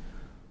see.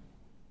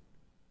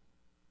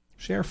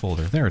 Share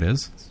folder. There it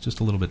is. It's just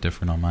a little bit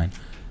different on mine.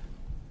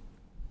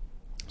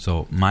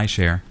 So My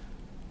Share,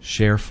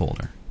 Share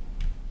folder.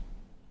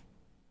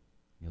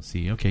 You'll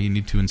see, okay, you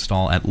need to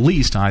install at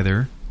least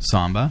either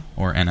Samba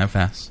or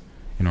NFS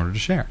in order to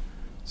share.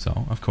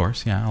 So, of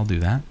course, yeah, I'll do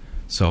that.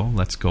 So,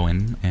 let's go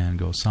in and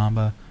go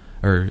Samba,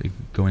 or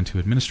go into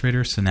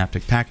Administrator,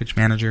 Synaptic Package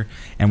Manager,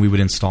 and we would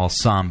install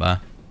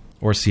Samba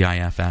or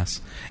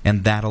CIFS,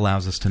 and that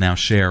allows us to now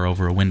share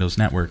over a Windows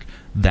network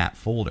that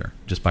folder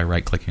just by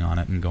right-clicking on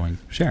it and going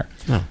Share.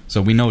 Oh.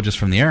 So we know just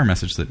from the error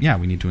message that, yeah,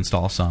 we need to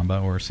install Samba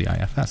or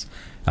CIFS.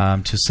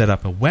 To set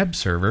up a web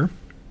server,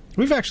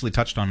 we've actually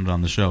touched on it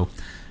on the show.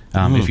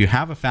 If you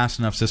have a fast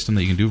enough system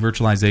that you can do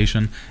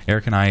virtualization,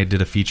 Eric and I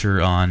did a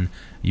feature on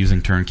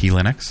using turnkey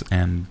Linux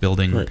and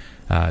building,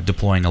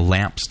 deploying a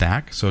LAMP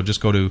stack. So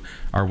just go to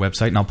our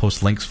website, and I'll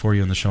post links for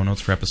you in the show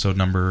notes for episode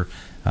number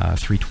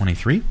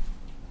 323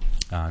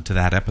 to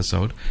that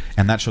episode,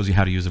 and that shows you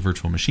how to use a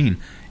virtual machine.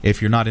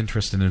 If you're not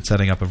interested in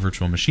setting up a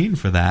virtual machine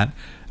for that,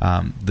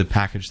 the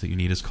package that you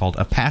need is called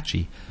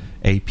Apache,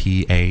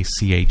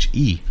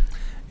 APACHE,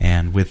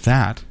 and with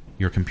that,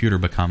 your computer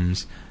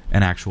becomes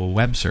an actual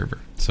web server.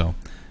 So,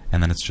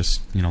 and then it's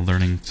just,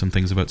 learning some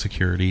things about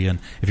security, and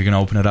if you're going to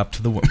open it up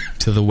to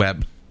the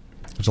web,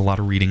 there's a lot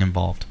of reading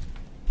involved.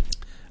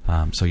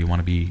 So you want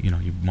to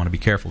be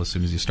careful as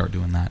soon as you start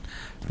doing that,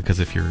 because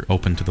if you're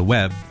open to the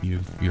web,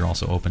 you're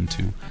also open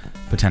to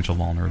potential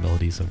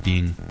vulnerabilities of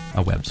being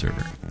a web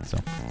server. So,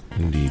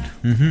 indeed.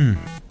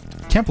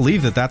 Can't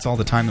believe that's all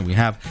the time that we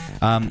have.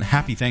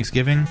 Happy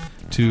Thanksgiving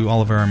to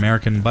all of our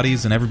American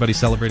buddies and everybody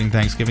celebrating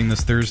Thanksgiving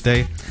this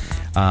Thursday.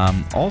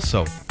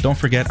 Also, don't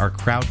forget our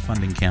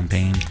crowdfunding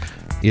campaign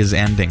is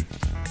ending.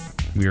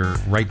 We're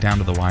right down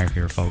to the wire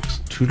here, folks.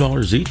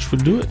 $2 each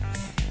would do it.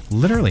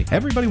 Literally,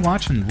 everybody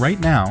watching right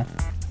now,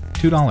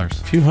 $2. A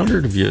few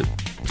hundred of you,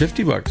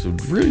 $50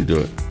 would really do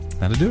it.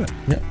 That'd do it.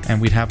 Yeah. And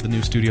we'd have the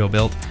new studio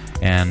built.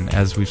 And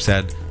as we've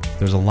said,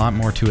 there's a lot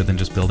more to it than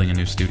just building a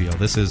new studio.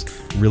 This is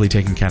really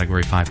taking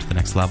Category 5 to the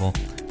next level,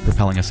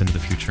 propelling us into the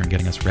future and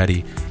getting us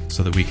ready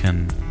so that we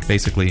can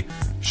basically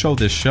show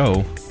this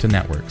show to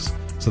networks,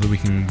 so that we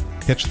can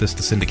pitch this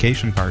to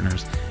syndication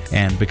partners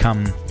and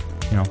become,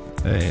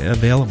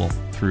 available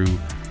through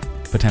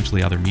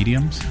potentially other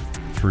mediums,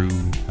 through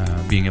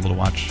being able to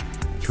watch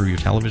through your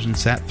television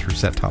set, through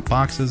set-top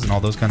boxes and all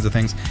those kinds of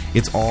things.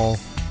 It's all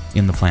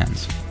in the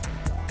plans.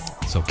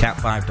 So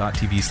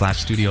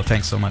cat5.tv/studio,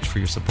 thanks so much for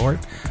your support.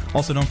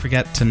 Also, don't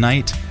forget,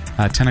 tonight,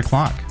 10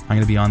 o'clock, I'm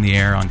going to be on the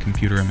air on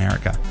Computer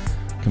America,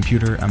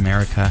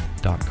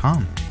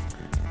 computeramerica.com.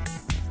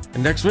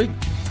 And next week,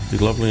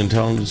 the lovely and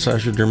talented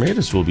Sasha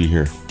Dermatis will be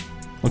here.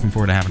 Looking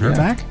forward to having her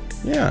back.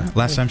 Yeah.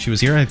 Last time she was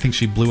here, I think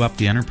she blew up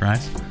the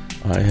Enterprise.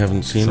 I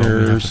haven't seen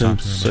her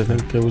since I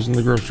think I was in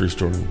the grocery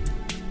store.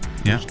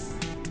 Yeah.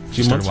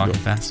 She started walking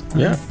fast.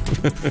 Yeah.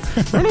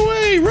 Run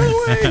away! Run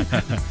away!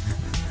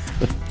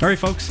 All right,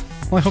 folks.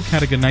 Well, I hope you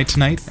had a good night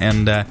tonight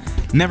and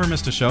never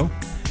missed a show.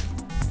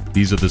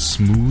 These are the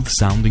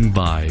smooth-sounding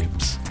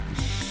vibes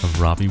of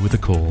Robbie with a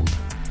cold.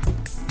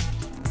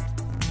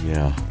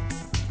 Yeah.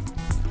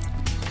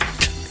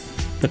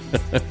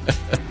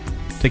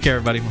 Take care,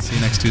 everybody. We'll see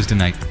you next Tuesday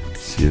night.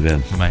 See you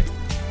then. Bye.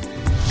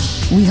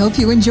 We hope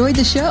you enjoyed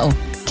the show.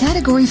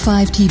 Category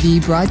 5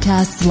 TV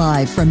broadcasts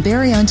live from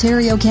Barrie,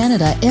 Ontario,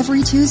 Canada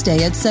every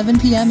Tuesday at 7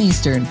 p.m.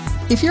 Eastern.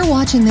 If you're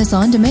watching this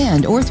on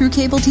demand or through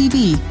cable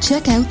TV,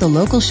 check out the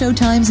local show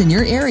times in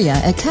your area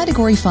at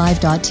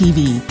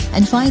category5.tv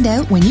and find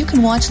out when you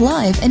can watch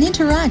live and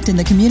interact in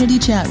the community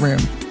chat room.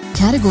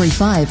 Category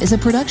 5 is a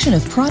production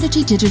of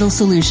Prodigy Digital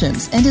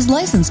Solutions and is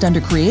licensed under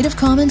Creative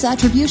Commons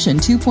Attribution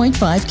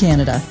 2.5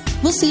 Canada.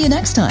 We'll see you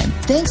next time.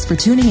 Thanks for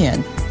tuning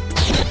in.